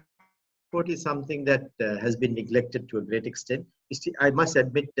transport is something that has been neglected to a great extent. I must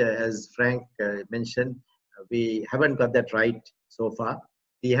admit, as Frank mentioned, we haven't got that right so far.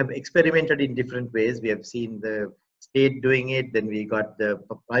 We have experimented in different ways. We have seen the state doing it, then we got the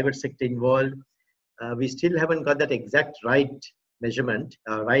private sector involved. We still haven't got that exact right measurement,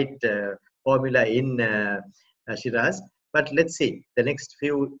 right formula in Shiraz. But let's see, the next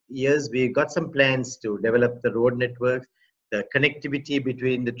few years, we got some plans to develop the road network, the connectivity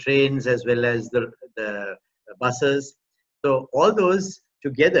between the trains as well as the buses. So all those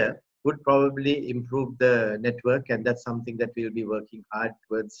together would probably improve the network, and that's something that we'll be working hard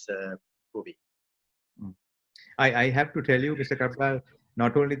towards improving. I have to tell you, Mr. Cabraal,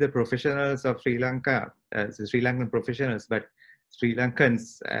 not only the professionals of Sri Lanka as the Sri Lankan professionals, but Sri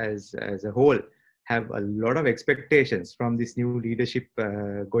Lankans as a whole have a lot of expectations from this new leadership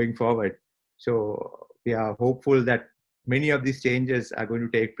going forward. So we are hopeful that many of these changes are going to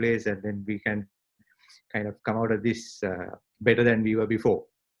take place, and then we can kind of come out of this better than we were before.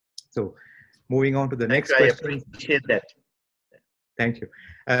 So moving on to the next question. I appreciate that. Thank you.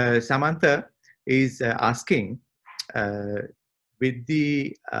 Samantha is asking, with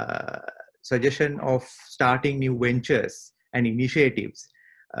the suggestion of starting new ventures and initiatives,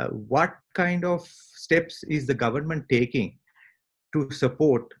 what kind of steps is the government taking to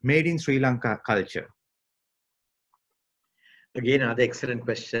support Made in Sri Lanka culture? Again, another excellent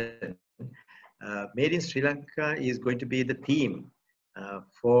question. Made in Sri Lanka is going to be the theme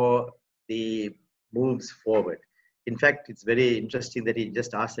for the moves forward. In fact, it's very interesting that he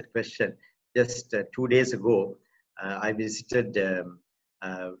just asked that question. Just 2 days ago, I visited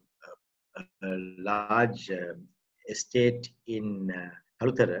a large estate in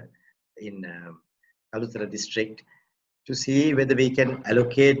Kalutara, in Kalutara district, to see whether we can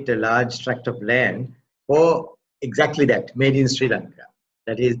allocate a large tract of land for exactly that, Made in Sri Lanka,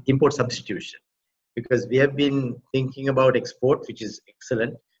 that is import substitution. Because we have been thinking about export, which is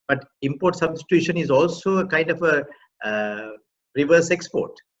excellent, but import substitution is also a kind of a reverse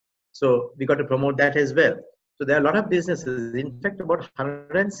export. So we got to promote that as well. So there are a lot of businesses, in fact about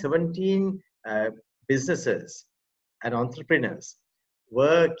 117 businesses and entrepreneurs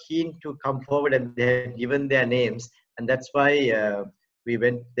were keen to come forward, and they had given their names, and that's why we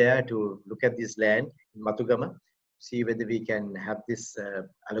went there to look at this land in Matugama, see whether we can have this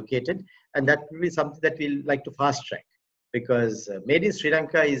allocated, and that will be something that we'll like to fast track, because Made in Sri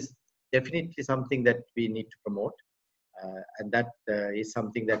Lanka is definitely something that we need to promote, and that is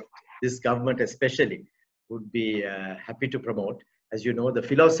something that this government especially would be happy to promote. As you know, the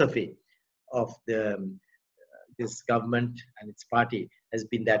philosophy of this government and its party has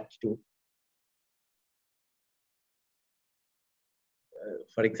been that to,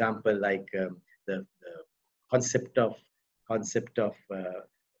 for example, like the concept of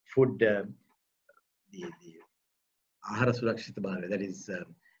food, the ahara surakshita bhava, that is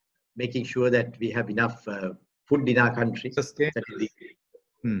making sure that we have enough food in our country, that is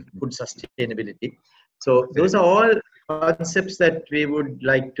food sustainability. So those are all concepts that we would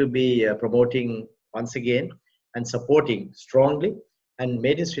like to be promoting once again and supporting strongly, and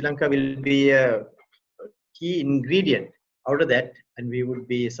Made in Sri Lanka will be a key ingredient out of that, and we would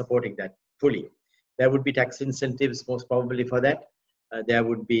be supporting that fully. There would be tax incentives most probably for that. There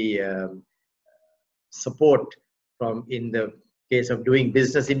would be support from, in the case of doing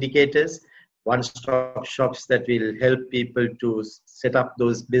business indicators, one-stop shops that will help people to set up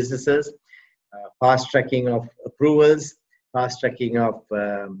those businesses, fast tracking of approvals, fast tracking of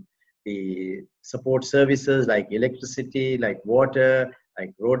the support services like electricity, like water,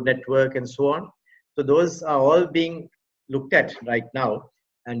 like road network, and so on. So those are all being looked at right now,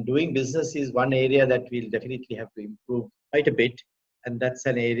 and doing business is one area that we'll definitely have to improve quite a bit, and that's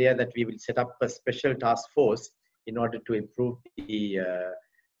an area that we will set up a special task force in order to improve the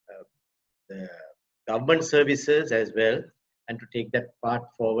government services as well, and to take that part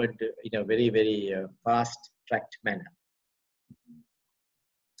forward in a very, very fast-tracked manner.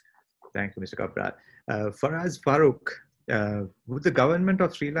 Thank you, Mr. Cabral. For us, Farooq, would the government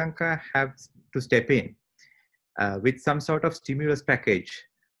of Sri Lanka have to step in with some sort of stimulus package,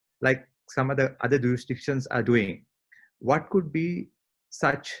 like some of the other jurisdictions are doing? What could be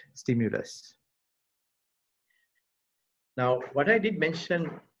such stimulus? Now, what I did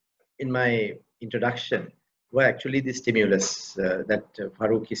mention in my introduction were actually the stimulus that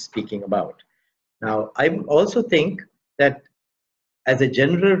Farooq is speaking about. Now, I also think that as a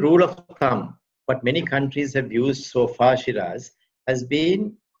general rule of thumb, what many countries have used so far, Shiraz, has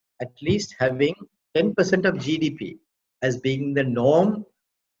been at least having 10% of GDP as being the norm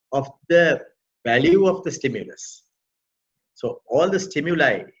of the value of the stimulus. So all the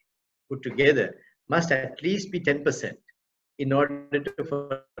stimuli put together must at least be 10% in order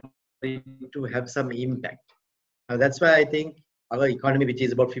to have some impact. Now that's why I think our economy, which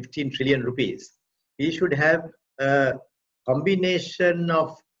is about 15 trillion rupees, we should have a combination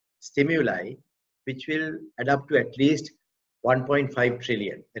of stimuli which will add up to at least 1.5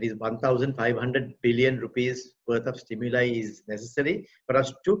 trillion. That is 1,500 billion rupees worth of stimuli is necessary for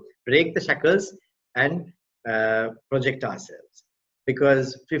us to break the shackles and project ourselves.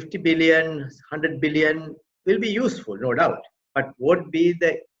 Because 50 billion, 100 billion will be useful, no doubt, but won't be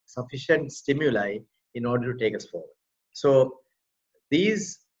the sufficient stimuli in order to take us forward. So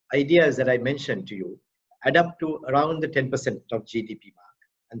these ideas that I mentioned to you add up to around the 10% of GDP mark.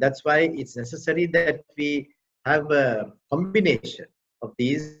 And that's why it's necessary that we have a combination of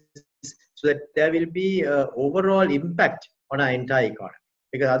these so that there will be an overall impact on our entire economy.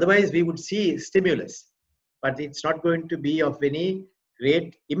 Because otherwise we would see stimulus, but it's not going to be of any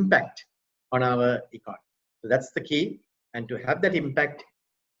great impact on our economy. So that's the key. And to have that impact,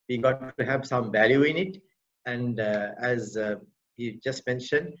 we got to have some value in it. And as he just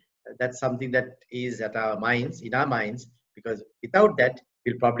mentioned, that's something that is at our minds, in our minds, because without that,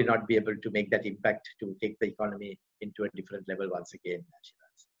 we'll probably not be able to make that impact to take the economy into a different level once again.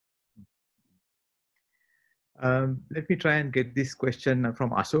 Let me try and get this question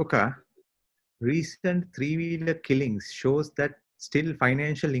from Ashoka. Recent three-wheeler killings shows that still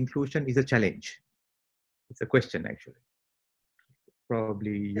financial inclusion is a challenge. It's a question, actually.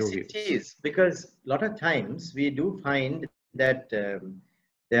 Probably your views. Yes, it is, because a lot of times we do find that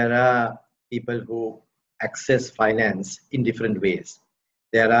there are people who access finance in different ways.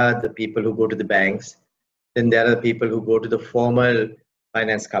 There are the people who go to the banks, then there are people who go to the formal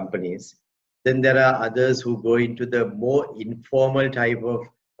finance companies, then there are others who go into the more informal type of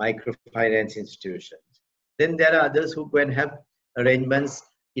microfinance institutions. Then there are others who go and have arrangements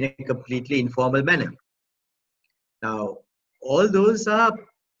in a completely informal manner. Now, all those are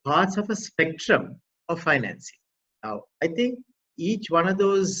parts of a spectrum of financing. Now, I think each one of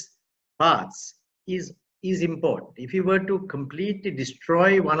those parts is important. If you were to completely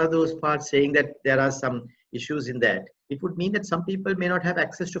destroy one of those parts, saying that there are some issues in that, it would mean that some people may not have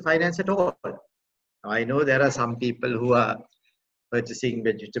access to finance at all. Now, I know there are some people who are purchasing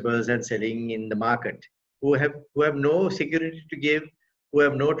vegetables and selling in the market, who have no security to give, who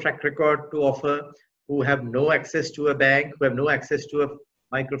have no track record to offer, who have no access to a bank, who have no access to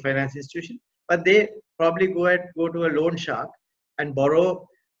a microfinance institution, but they probably go to a loan shark and borrow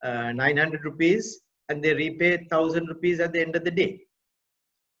 900 rupees and they repay 1,000 rupees at the end of the day.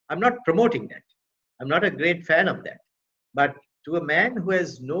 I'm not promoting that. I'm not a great fan of that. But to a man who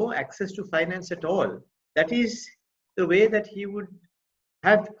has no access to finance at all, that is the way that he would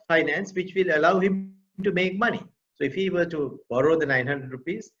have finance which will allow him to make money. So if he were to borrow the 900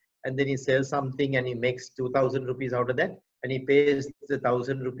 rupees and then he sells something and he makes 2,000 rupees out of that and he pays the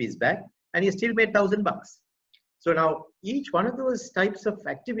 1,000 rupees back and he still made 1,000 bucks. So now each one of those types of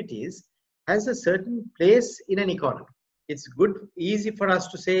activities has a certain place in an economy. It's easy for us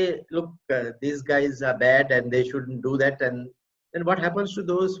to say, look, these guys are bad and they shouldn't do that. And then what happens to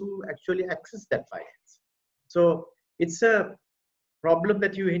those who actually access that finance? So it's a problem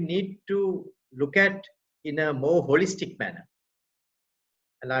that you need to look at in a more holistic manner.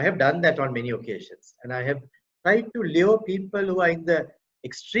 And I have done that on many occasions. And I have tried to lure people who are in the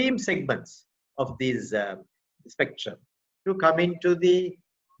extreme segments of these spectrum to come into the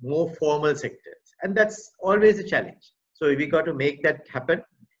more formal sectors. And that's always a challenge. So we got to make that happen.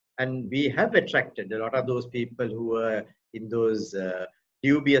 And we have attracted a lot of those people who are in those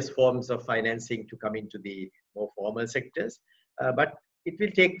dubious forms of financing to come into the more formal sectors. But it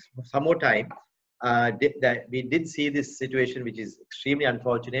will take some more time. We did see this situation, which is extremely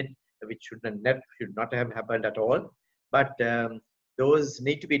unfortunate, which should not have happened at all. But those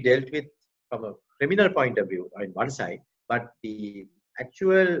need to be dealt with from a criminal point of view on one side. But the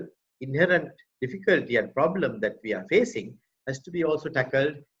actual inherent difficulty and problem that we are facing has to be also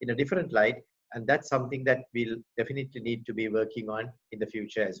tackled in a different light. And that's something that we'll definitely need to be working on in the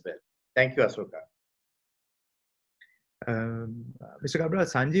future as well. Thank you, Ashoka. Mr. Cabraal,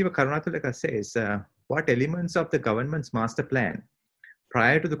 Sanjeeva Karunatulaka says, what elements of the government's master plan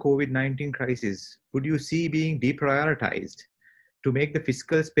prior to the COVID-19 crisis would you see being deprioritized to make the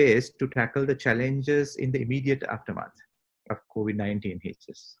fiscal space to tackle the challenges in the immediate aftermath of COVID-19? He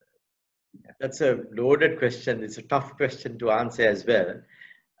says. Yeah. That's a loaded question. It's a tough question to answer as well,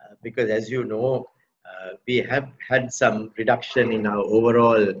 because as you know, we have had some reduction in our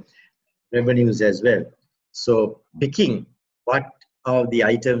overall revenues as well. So picking what are the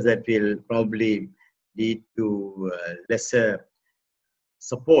items that will probably lead to lesser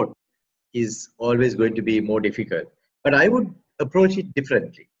support is always going to be more difficult. But I would approach it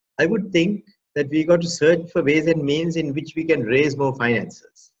differently. I would think that we got to search for ways and means in which we can raise more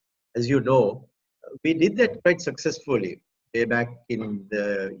finances. As you know, we did that quite successfully way back in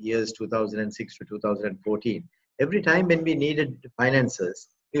the years 2006 to 2014. Every time when we needed finances,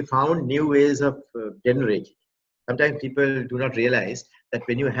 we found new ways of generating. Sometimes people do not realize that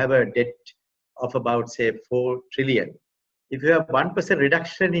when you have a debt of about, say, 4 trillion, if you have 1%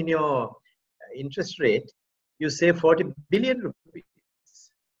 reduction in your interest rate, you save 40 billion rupees.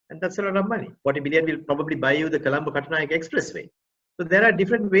 And that's a lot of money. 40 billion will probably buy you the Colombo-Katunayake Expressway. So there are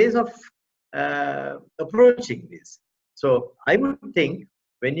different ways of approaching this. So I would think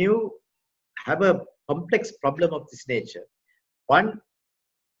when you have a complex problem of this nature, one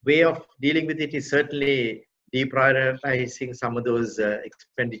way of dealing with it is certainly deprioritizing some of those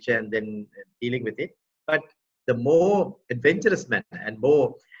expenditure and then dealing with it. But the more adventurous manner and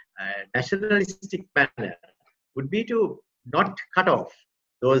more nationalistic manner would be to not cut off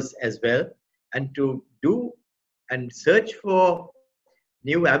those as well, and to do and search for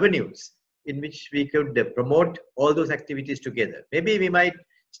new avenues in which we could promote all those activities together. Maybe we might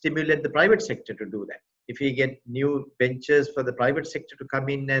stimulate the private sector to do that. If we get new ventures for the private sector to come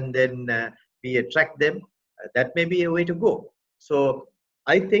in and then we attract them, that may be a way to go. So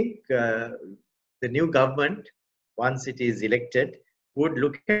I think the new government, once it is elected, would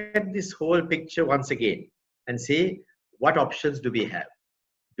look at this whole picture once again and say, what options do we have?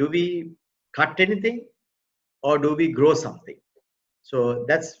 Do we cut anything or do we grow something? So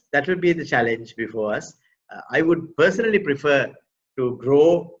that will be the challenge before us. I would personally prefer to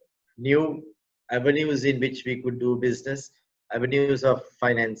grow new avenues in which we could do business, avenues of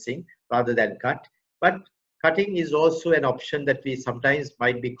financing, rather than cut. But cutting is also an option that we sometimes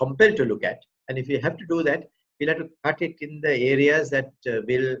might be compelled to look at. And if we have to do that, we'll have to cut it in the areas that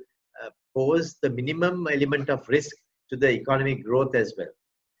will pose the minimum element of risk to the economic growth as well.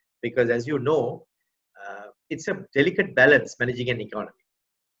 Because as you know, it's a delicate balance managing an economy.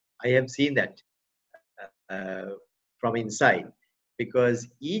 I have seen that from inside, because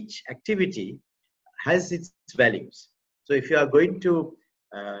each activity has its values. So if you are going to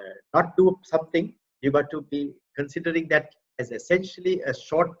not do something, you got to be considering that as essentially a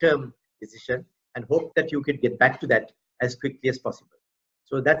short-term decision and hope that you can get back to that as quickly as possible.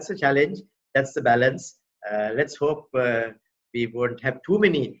 So that's the challenge, that's the balance. Let's hope we won't have too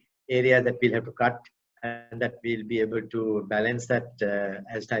many areas that we'll have to cut, and that we'll be able to balance that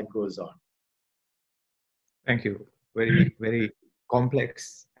as time goes on. Thank you. Very, very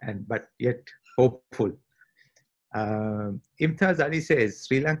complex but yet hopeful. Imtaz Ali says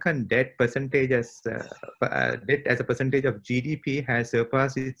Sri Lankan debt percentage debt as a percentage of GDP has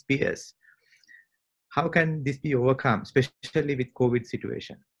surpassed its peers. How can this be overcome, especially with COVID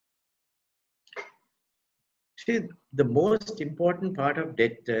situation? See, the most important part of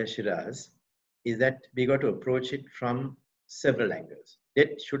debt, Shiraz, is that we got to approach it from several angles.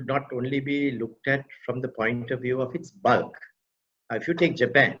 Debt should not only be looked at from the point of view of its bulk. If you take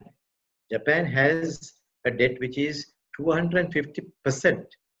Japan, Japan has a debt which is 250%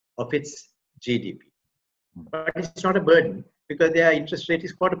 of its GDP. But it's not a burden because their interest rate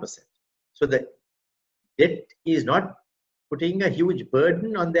is 4%. So the debt is not putting a huge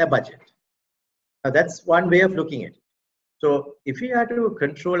burden on their budget. Now that's one way of looking at it. So if we are to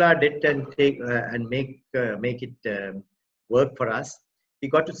control our debt and take and make it work for us, we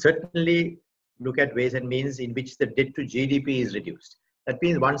got to certainly look at ways and means in which the debt to GDP is reduced. That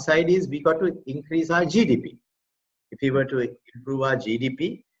means one side is we got to increase our GDP. If we were to improve our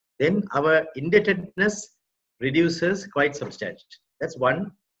GDP, then our indebtedness reduces quite substantially. That's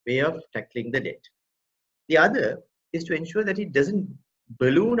one way of tackling the debt. The other is to ensure that it doesn't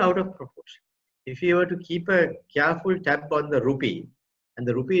balloon out of proportion. If you were to keep a careful tab on the rupee, and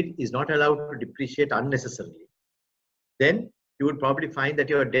the rupee is not allowed to depreciate unnecessarily, then you would probably find that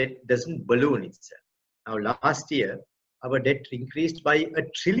your debt doesn't balloon itself. Now, last year, our debt increased by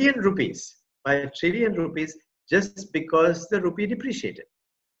 ₹1 trillion, just because the rupee depreciated.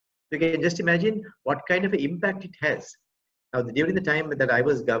 You can just imagine what kind of an impact it has. Now, during the time that I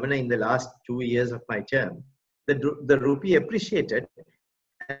was governor in the last 2 years of my term, the rupee appreciated,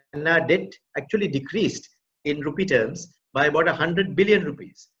 and our debt actually decreased in rupee terms by about 100 billion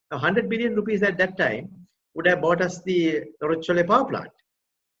rupees. Now, 100 billion rupees at that time would have bought us the Orochole power plant.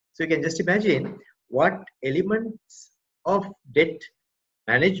 So you can just imagine what elements of debt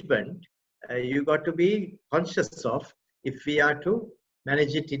management you got to be conscious of if we are to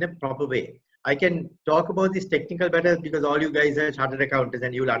manage it in a proper way. I can talk about these technical matters because all you guys are chartered accountants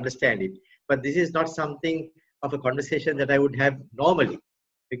and you will understand it. But this is not something of a conversation that I would have normally,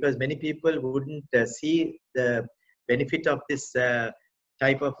 because many people wouldn't see the benefit of this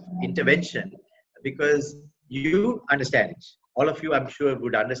type of intervention, because you understand it. All of you, I'm sure,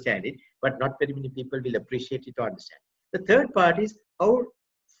 would understand it, but not very many people will appreciate it or understand. The third part is how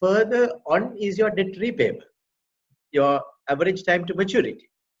further on is your debt repayment, your average time to maturity.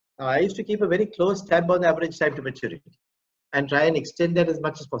 Now, I used to keep a very close tab on the average time to maturity and try and extend that as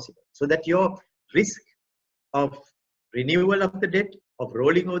much as possible, so that your risk of renewal of the debt, of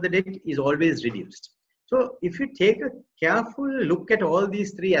rolling over the debt, is always reduced. So if you take a careful look at all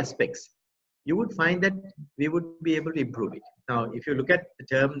these three aspects, you would find that we would be able to improve it. Now, if you look at the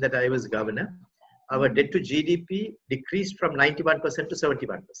term that I was governor, our debt to GDP decreased from 91% to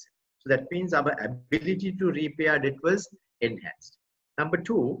 71%. So that means our ability to repay our debt was enhanced. Number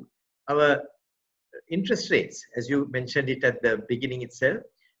two, our interest rates, as you mentioned it at the beginning itself,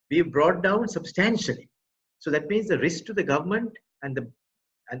 we brought down substantially. So that means the risk to the government and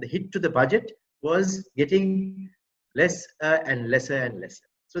the hit to the budget was getting less and lesser and lesser.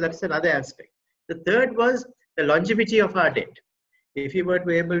 So that's another aspect. The third was the longevity of our debt. If you were to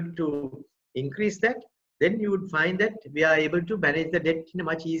be able to increase that, then you would find that we are able to manage the debt in a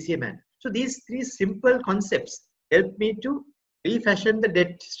much easier manner. So these three simple concepts help me to refashion the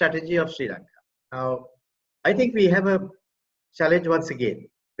debt strategy of Sri Lanka. Now, I think we have a challenge once again.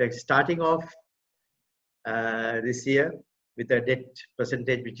 We're starting off this year with a debt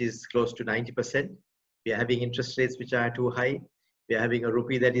percentage which is close to 90%. We are having interest rates which are too high. We are having a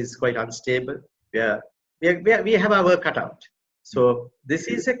rupee that is quite unstable. We have our work cut out. So this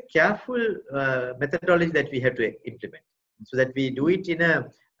is a careful methodology that we have to implement, so that we do it in a,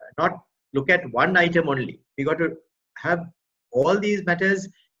 not look at one item only. We got to have all these matters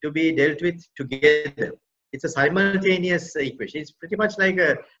to be dealt with together. It's a simultaneous equation. It's pretty much like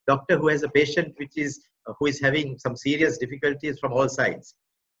a doctor who has a patient who is having some serious difficulties from all sides.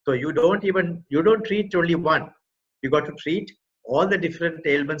 So you don't treat only one. You got to treat all the different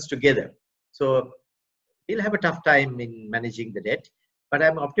ailments together. So we'll have a tough time in managing the debt, but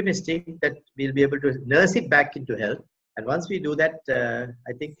I'm optimistic that we'll be able to nurse it back into health. And once we do that,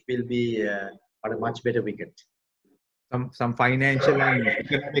 I think we'll be on a much better wicket. Some financial and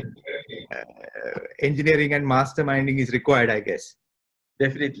economic engineering and masterminding is required, I guess.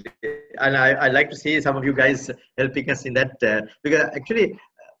 Definitely. And I like to see some of you guys helping us in that, because actually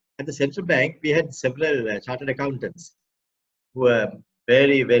at the central bank, we had several chartered accountants who were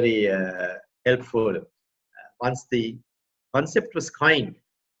very, very helpful. Once the concept was coined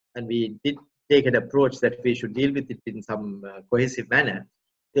and we did take an approach that we should deal with it in some cohesive manner,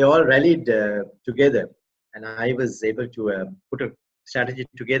 they all rallied together, and I was able to put a strategy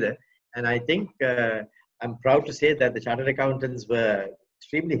together. And I think I'm proud to say that the chartered accountants were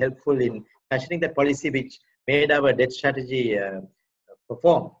extremely helpful in fashioning that policy which made our debt strategy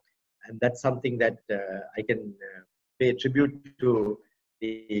perform. And that's something that I can pay tribute to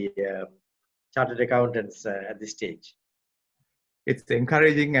the chartered accountants at this stage. It's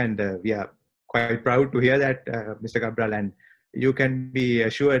encouraging, and we are quite proud to hear that, Mr. Cabraal. And you can be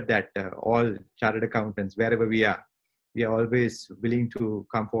assured that all chartered accountants, wherever we are always willing to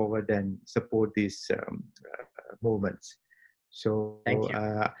come forward and support these movements. So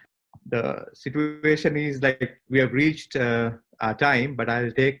the situation is like we have reached our time, but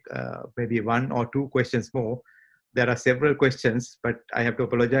I'll take maybe one or two questions more. There are several questions, but I have to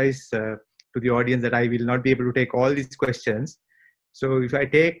apologize to the audience that I will not be able to take all these questions. So if I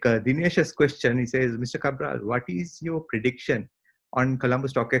take Dinesh's question, he says, Mr. Cabraal, what is your prediction on Colombo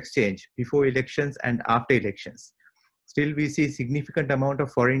Stock Exchange before elections and after elections? Still, we see significant amount of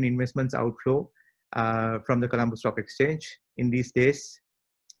foreign investments outflow from the Colombo Stock Exchange in these days,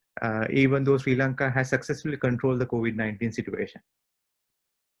 even though Sri Lanka has successfully controlled the COVID-19 situation.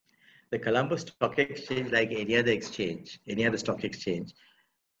 The Colombo Stock Exchange, like any other exchange, any other stock exchange,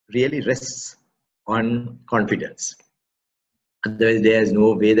 really rests on confidence. Otherwise, there is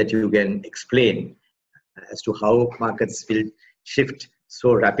no way that you can explain as to how markets will shift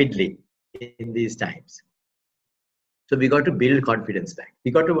so rapidly in these times. So we got to build confidence back.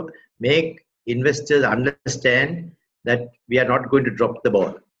 We got to make investors understand that we are not going to drop the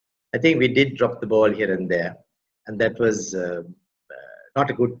ball. I think we did drop the ball here and there, and that was not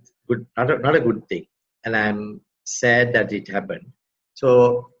a good thing. And I'm sad that it happened.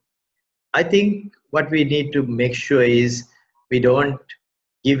 So I think what we need to make sure is we don't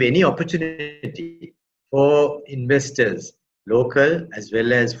give any opportunity for investors, local as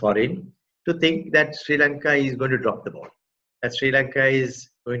well as foreign, to think that Sri Lanka is going to drop the ball, that Sri Lanka is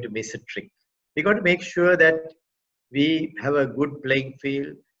going to miss a trick. We got to make sure that we have a good playing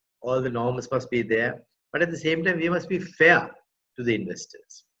field. All the norms must be there, but at the same time, we must be fair to the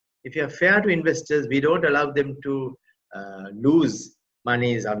investors. If you are fair to investors, we don't allow them to lose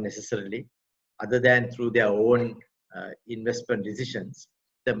monies unnecessarily, other than through their own investment decisions.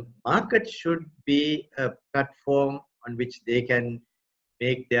 The market should be a platform on which they can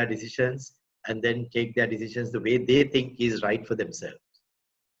make their decisions and then take their decisions the way they think is right for themselves.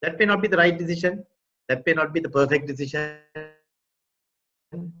 That may not be the right decision. That may not be the perfect decision.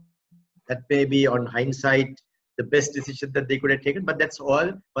 That may be, on hindsight, the best decision that they could have taken, but that's all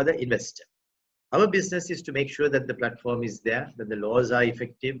for the investor. Our business is to make sure that the platform is there, that the laws are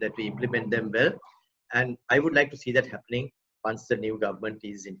effective, that we implement them well. And I would like to see that happening once the new government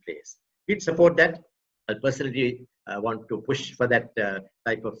is in place. we'd support that. I personally want to push for that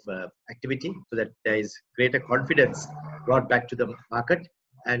type of activity so that there is greater confidence brought back to the market.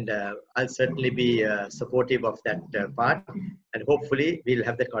 And I'll certainly be supportive of that part. And hopefully we'll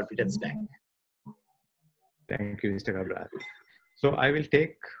have that confidence back. Thank you, Mr. Cabraal. So I will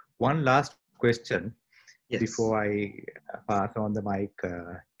take one last question before I pass on the mic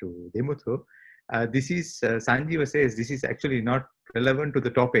to Dimuthu. This is, Sanjeeva says, this is actually not relevant to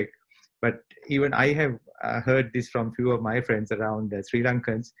the topic, but even I have heard this from few of my friends around Sri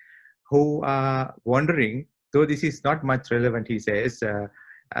Lankans who are wondering, though this is not much relevant, he says,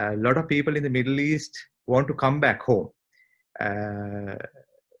 a lot of people in the Middle East want to come back home.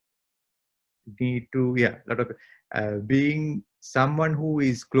 Being someone who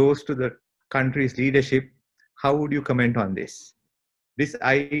is close to the country's leadership, how would you comment on this? This,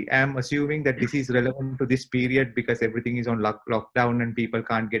 I am assuming that this is relevant to this period because everything is on lockdown and people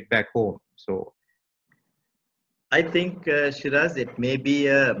can't get back home. So I think, Shiraz, it may be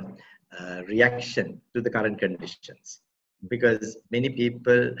a reaction to the current conditions, because many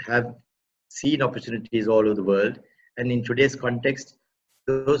people have seen opportunities all over the world, and in today's context,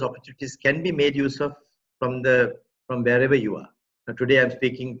 those opportunities can be made use of from wherever you are. Now, today I'm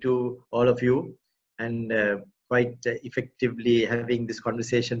speaking to all of you and quite effectively having this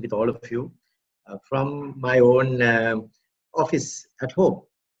conversation with all of you from my own office at home.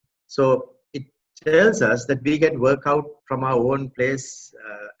 So it tells us that we can work out from our own place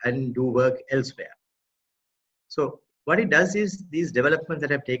and do work elsewhere. So what it does is these developments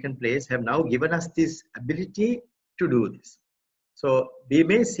that have taken place have now given us this ability to do this. So we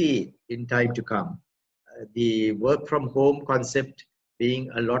may see in time to come the work from home concept being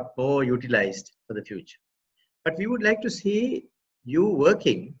a lot more utilized for the future. But we would like to see you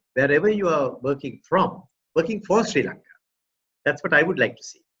working wherever you are working from, working for Sri Lanka. That's what I would like to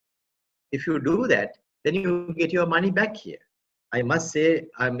see. If you do that, then you get your money back here. I must say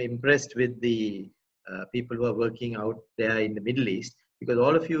I'm impressed with the people who are working out there in the Middle East, because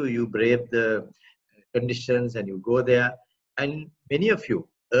all of you, you brave the conditions and you go there, and many of you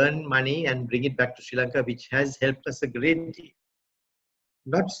earn money and bring it back to Sri Lanka, which has helped us a great deal.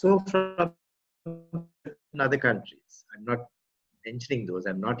 Not so from other countries. I'm not mentioning those.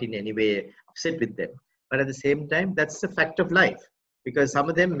 I'm not in any way upset with them. But at the same time, that's the fact of life, because some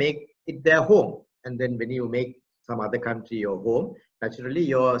of them make it their home. And then when you make some other country your home, naturally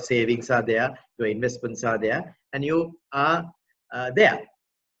your savings are there, your investments are there, and you are there.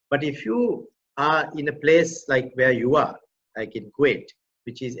 But if you are in a place like where you are, like in Kuwait,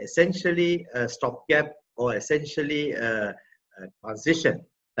 which is essentially a stopgap or essentially a transition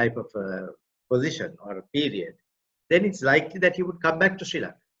type of position or a period, then it's likely that you would come back to Sri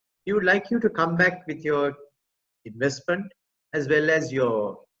Lanka. He would like you to come back with your investment as well as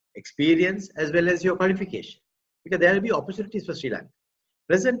your experience as well as your qualification, because there will be opportunities for Sri Lanka.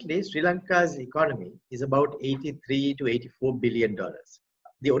 Presently, Sri Lanka's economy is about $83 to $84 billion.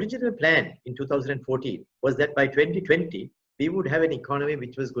 The original plan in 2014 was that by 2020, we would have an economy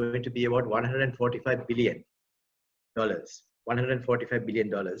which was going to be about $145 billion. $145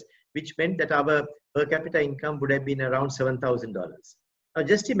 billion, which meant that our per capita income would have been around $7,000. Now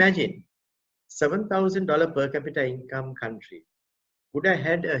just imagine, $7,000 per capita income country would have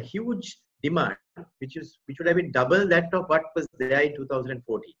had a huge demand, which would have been double that of what was there in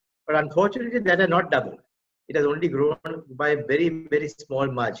 2014. But unfortunately, that has not doubled. It has only grown by a very, very small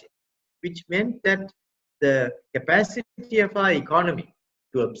margin, which meant that the capacity of our economy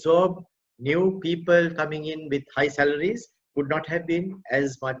to absorb new people coming in with high salaries would not have been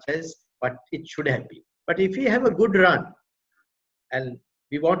as much as what it should have been. But if we have a good run, and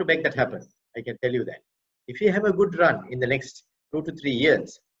we want to make that happen, I can tell you that. If we have a good run in the next 2 to 3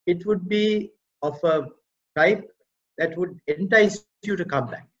 years, it would be of a type that would entice you to come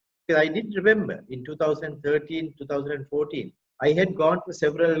back. Because I did remember in 2013, 2014, I had gone to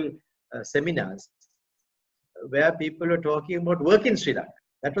several seminars where people were talking about work in Sri Lanka.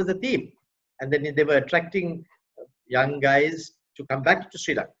 That was the theme. And then they were attracting young guys to come back to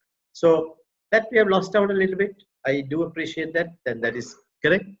Sri Lanka. So that we have lost out a little bit. I do appreciate that, and that is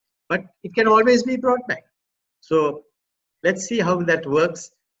correct. But it can always be brought back. So let's see how that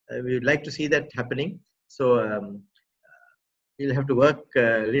works. We would like to see that happening. So we'll have to work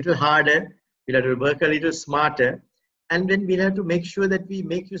a little harder. We'll have to work a little smarter. And then we'll have to make sure that we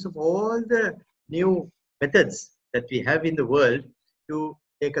make use of all the new methods that we have in the world to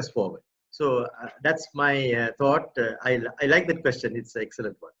take us forward. So that's my thought. I like that question. It's an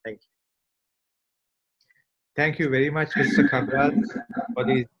excellent one. Thank you. Thank you very much, Mr. Cabraal, for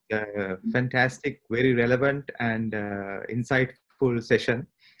this fantastic, very relevant and insightful session.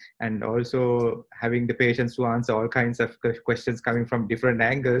 and also having the patience to answer all kinds of questions coming from different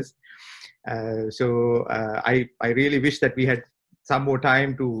angles. I really wish that we had some more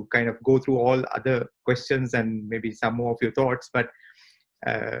time to kind of go through all other questions and maybe some more of your thoughts, but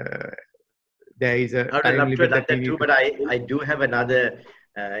there is a I would love to have done that too, but to... I do have another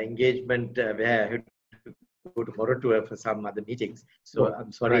engagement where I have to go tomorrow for some other meetings. So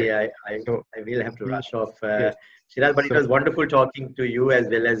I'm sorry, right. I will have to rush off. Yes. Shiraz, but it was wonderful talking to you as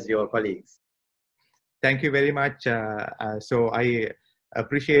well as your colleagues. Thank you very much. So I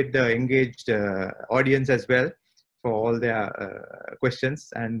appreciate the engaged audience as well for all their questions,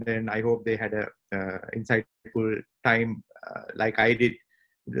 and then I hope they had a insightful time like I did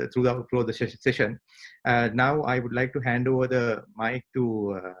throughout the session. Now I would like to hand over the mic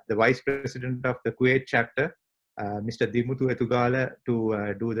to the Vice President of the Kuwait Chapter, Mr. Dimuthu Etugala,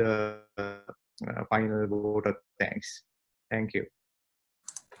 to do the final vote of thanks. Thank you.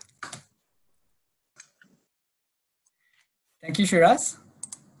 Thank you, Shiraz,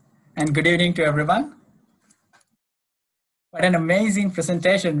 and good evening to everyone. What an amazing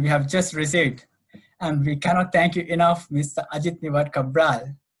presentation we have just received. And we cannot thank you enough, Mr. Ajith Nivard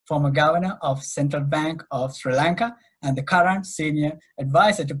Cabraal, former Governor of Central Bank of Sri Lanka and the current Senior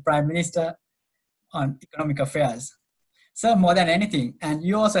Advisor to Prime Minister on Economic Affairs. Sir, more than anything, and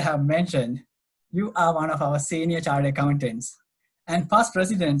you also have mentioned, you are one of our senior chartered accountants and past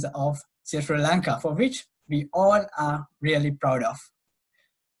presidents of CA Sri Lanka, for which we all are really proud of.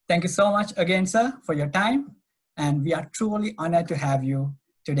 Thank you so much again, sir, for your time. And we are truly honored to have you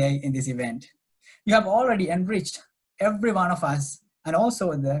today in this event. You have already enriched every one of us and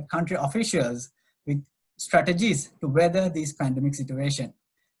also the country officials with strategies to weather this pandemic situation.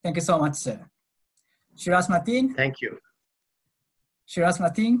 Thank you so much, sir. Shiraz Mateen. Thank you. Shiraz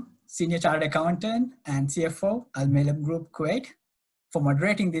Mateen, Senior Chartered Accountant and CFO, Al Mailem Group, Kuwait, for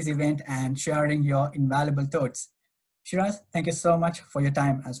moderating this event and sharing your invaluable thoughts. Shiraz, thank you so much for your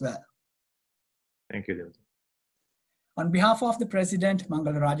time as well. Thank you, David. On behalf of the President,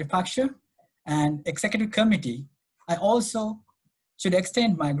 Mangala Rajapaksa, and Executive Committee, I also should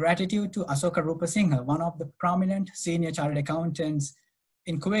extend my gratitude to Asoka Rupasinghe, one of the prominent senior chartered accountants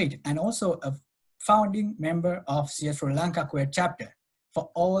in Kuwait, and also a founding member of CA Sri Lanka Kuwait Chapter, for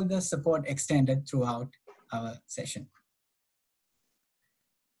all the support extended throughout our session.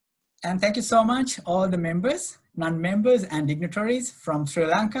 And thank you so much, all the members, non-members and dignitaries from Sri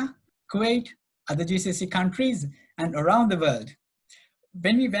Lanka, Kuwait, other GCC countries, and around the world.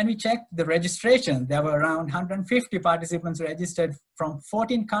 When we checked the registration, there were around 150 participants registered from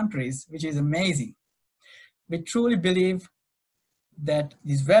 14 countries, which is amazing. We truly believe that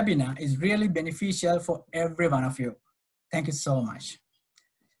this webinar is really beneficial for every one of you. Thank you so much.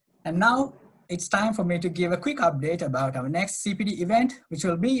 And now it's time for me to give a quick update about our next CPD event, which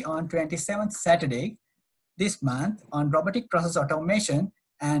will be on 27th Saturday this month on robotic process automation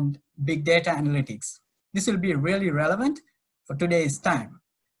and big data analytics. This will be really relevant for today's time.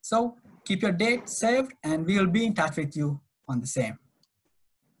 So keep your date saved and we will be in touch with you on the same.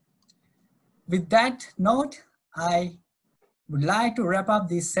 With that note, I would like to wrap up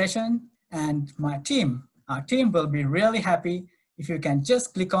this session, and our team will be really happy if you can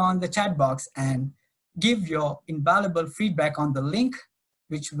just click on the chat box and give your invaluable feedback on the link,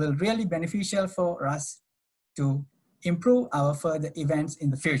 which will really be beneficial for us to improve our further events in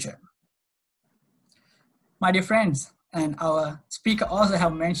the future. My dear friends, and our speaker also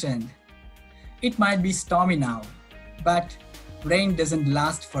have mentioned, it might be stormy now, but rain doesn't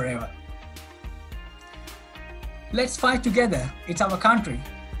last forever. Let's fight together. It's our country,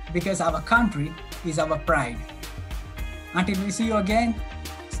 because our country is our pride. Until we see you again,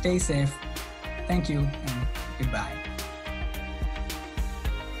 stay safe. Thank you and goodbye.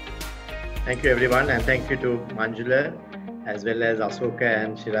 Thank you, everyone, and thank you to Manjula as well as Asoka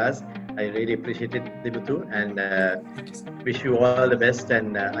and Shiraz. I really appreciate it, Dimuthu, and wish you all the best,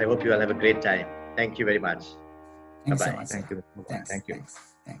 and I hope you all have a great time. Thank you very much. Thanks Bye-bye. so much. Thank you. Thanks. Thank you.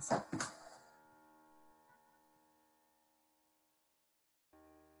 Thanks.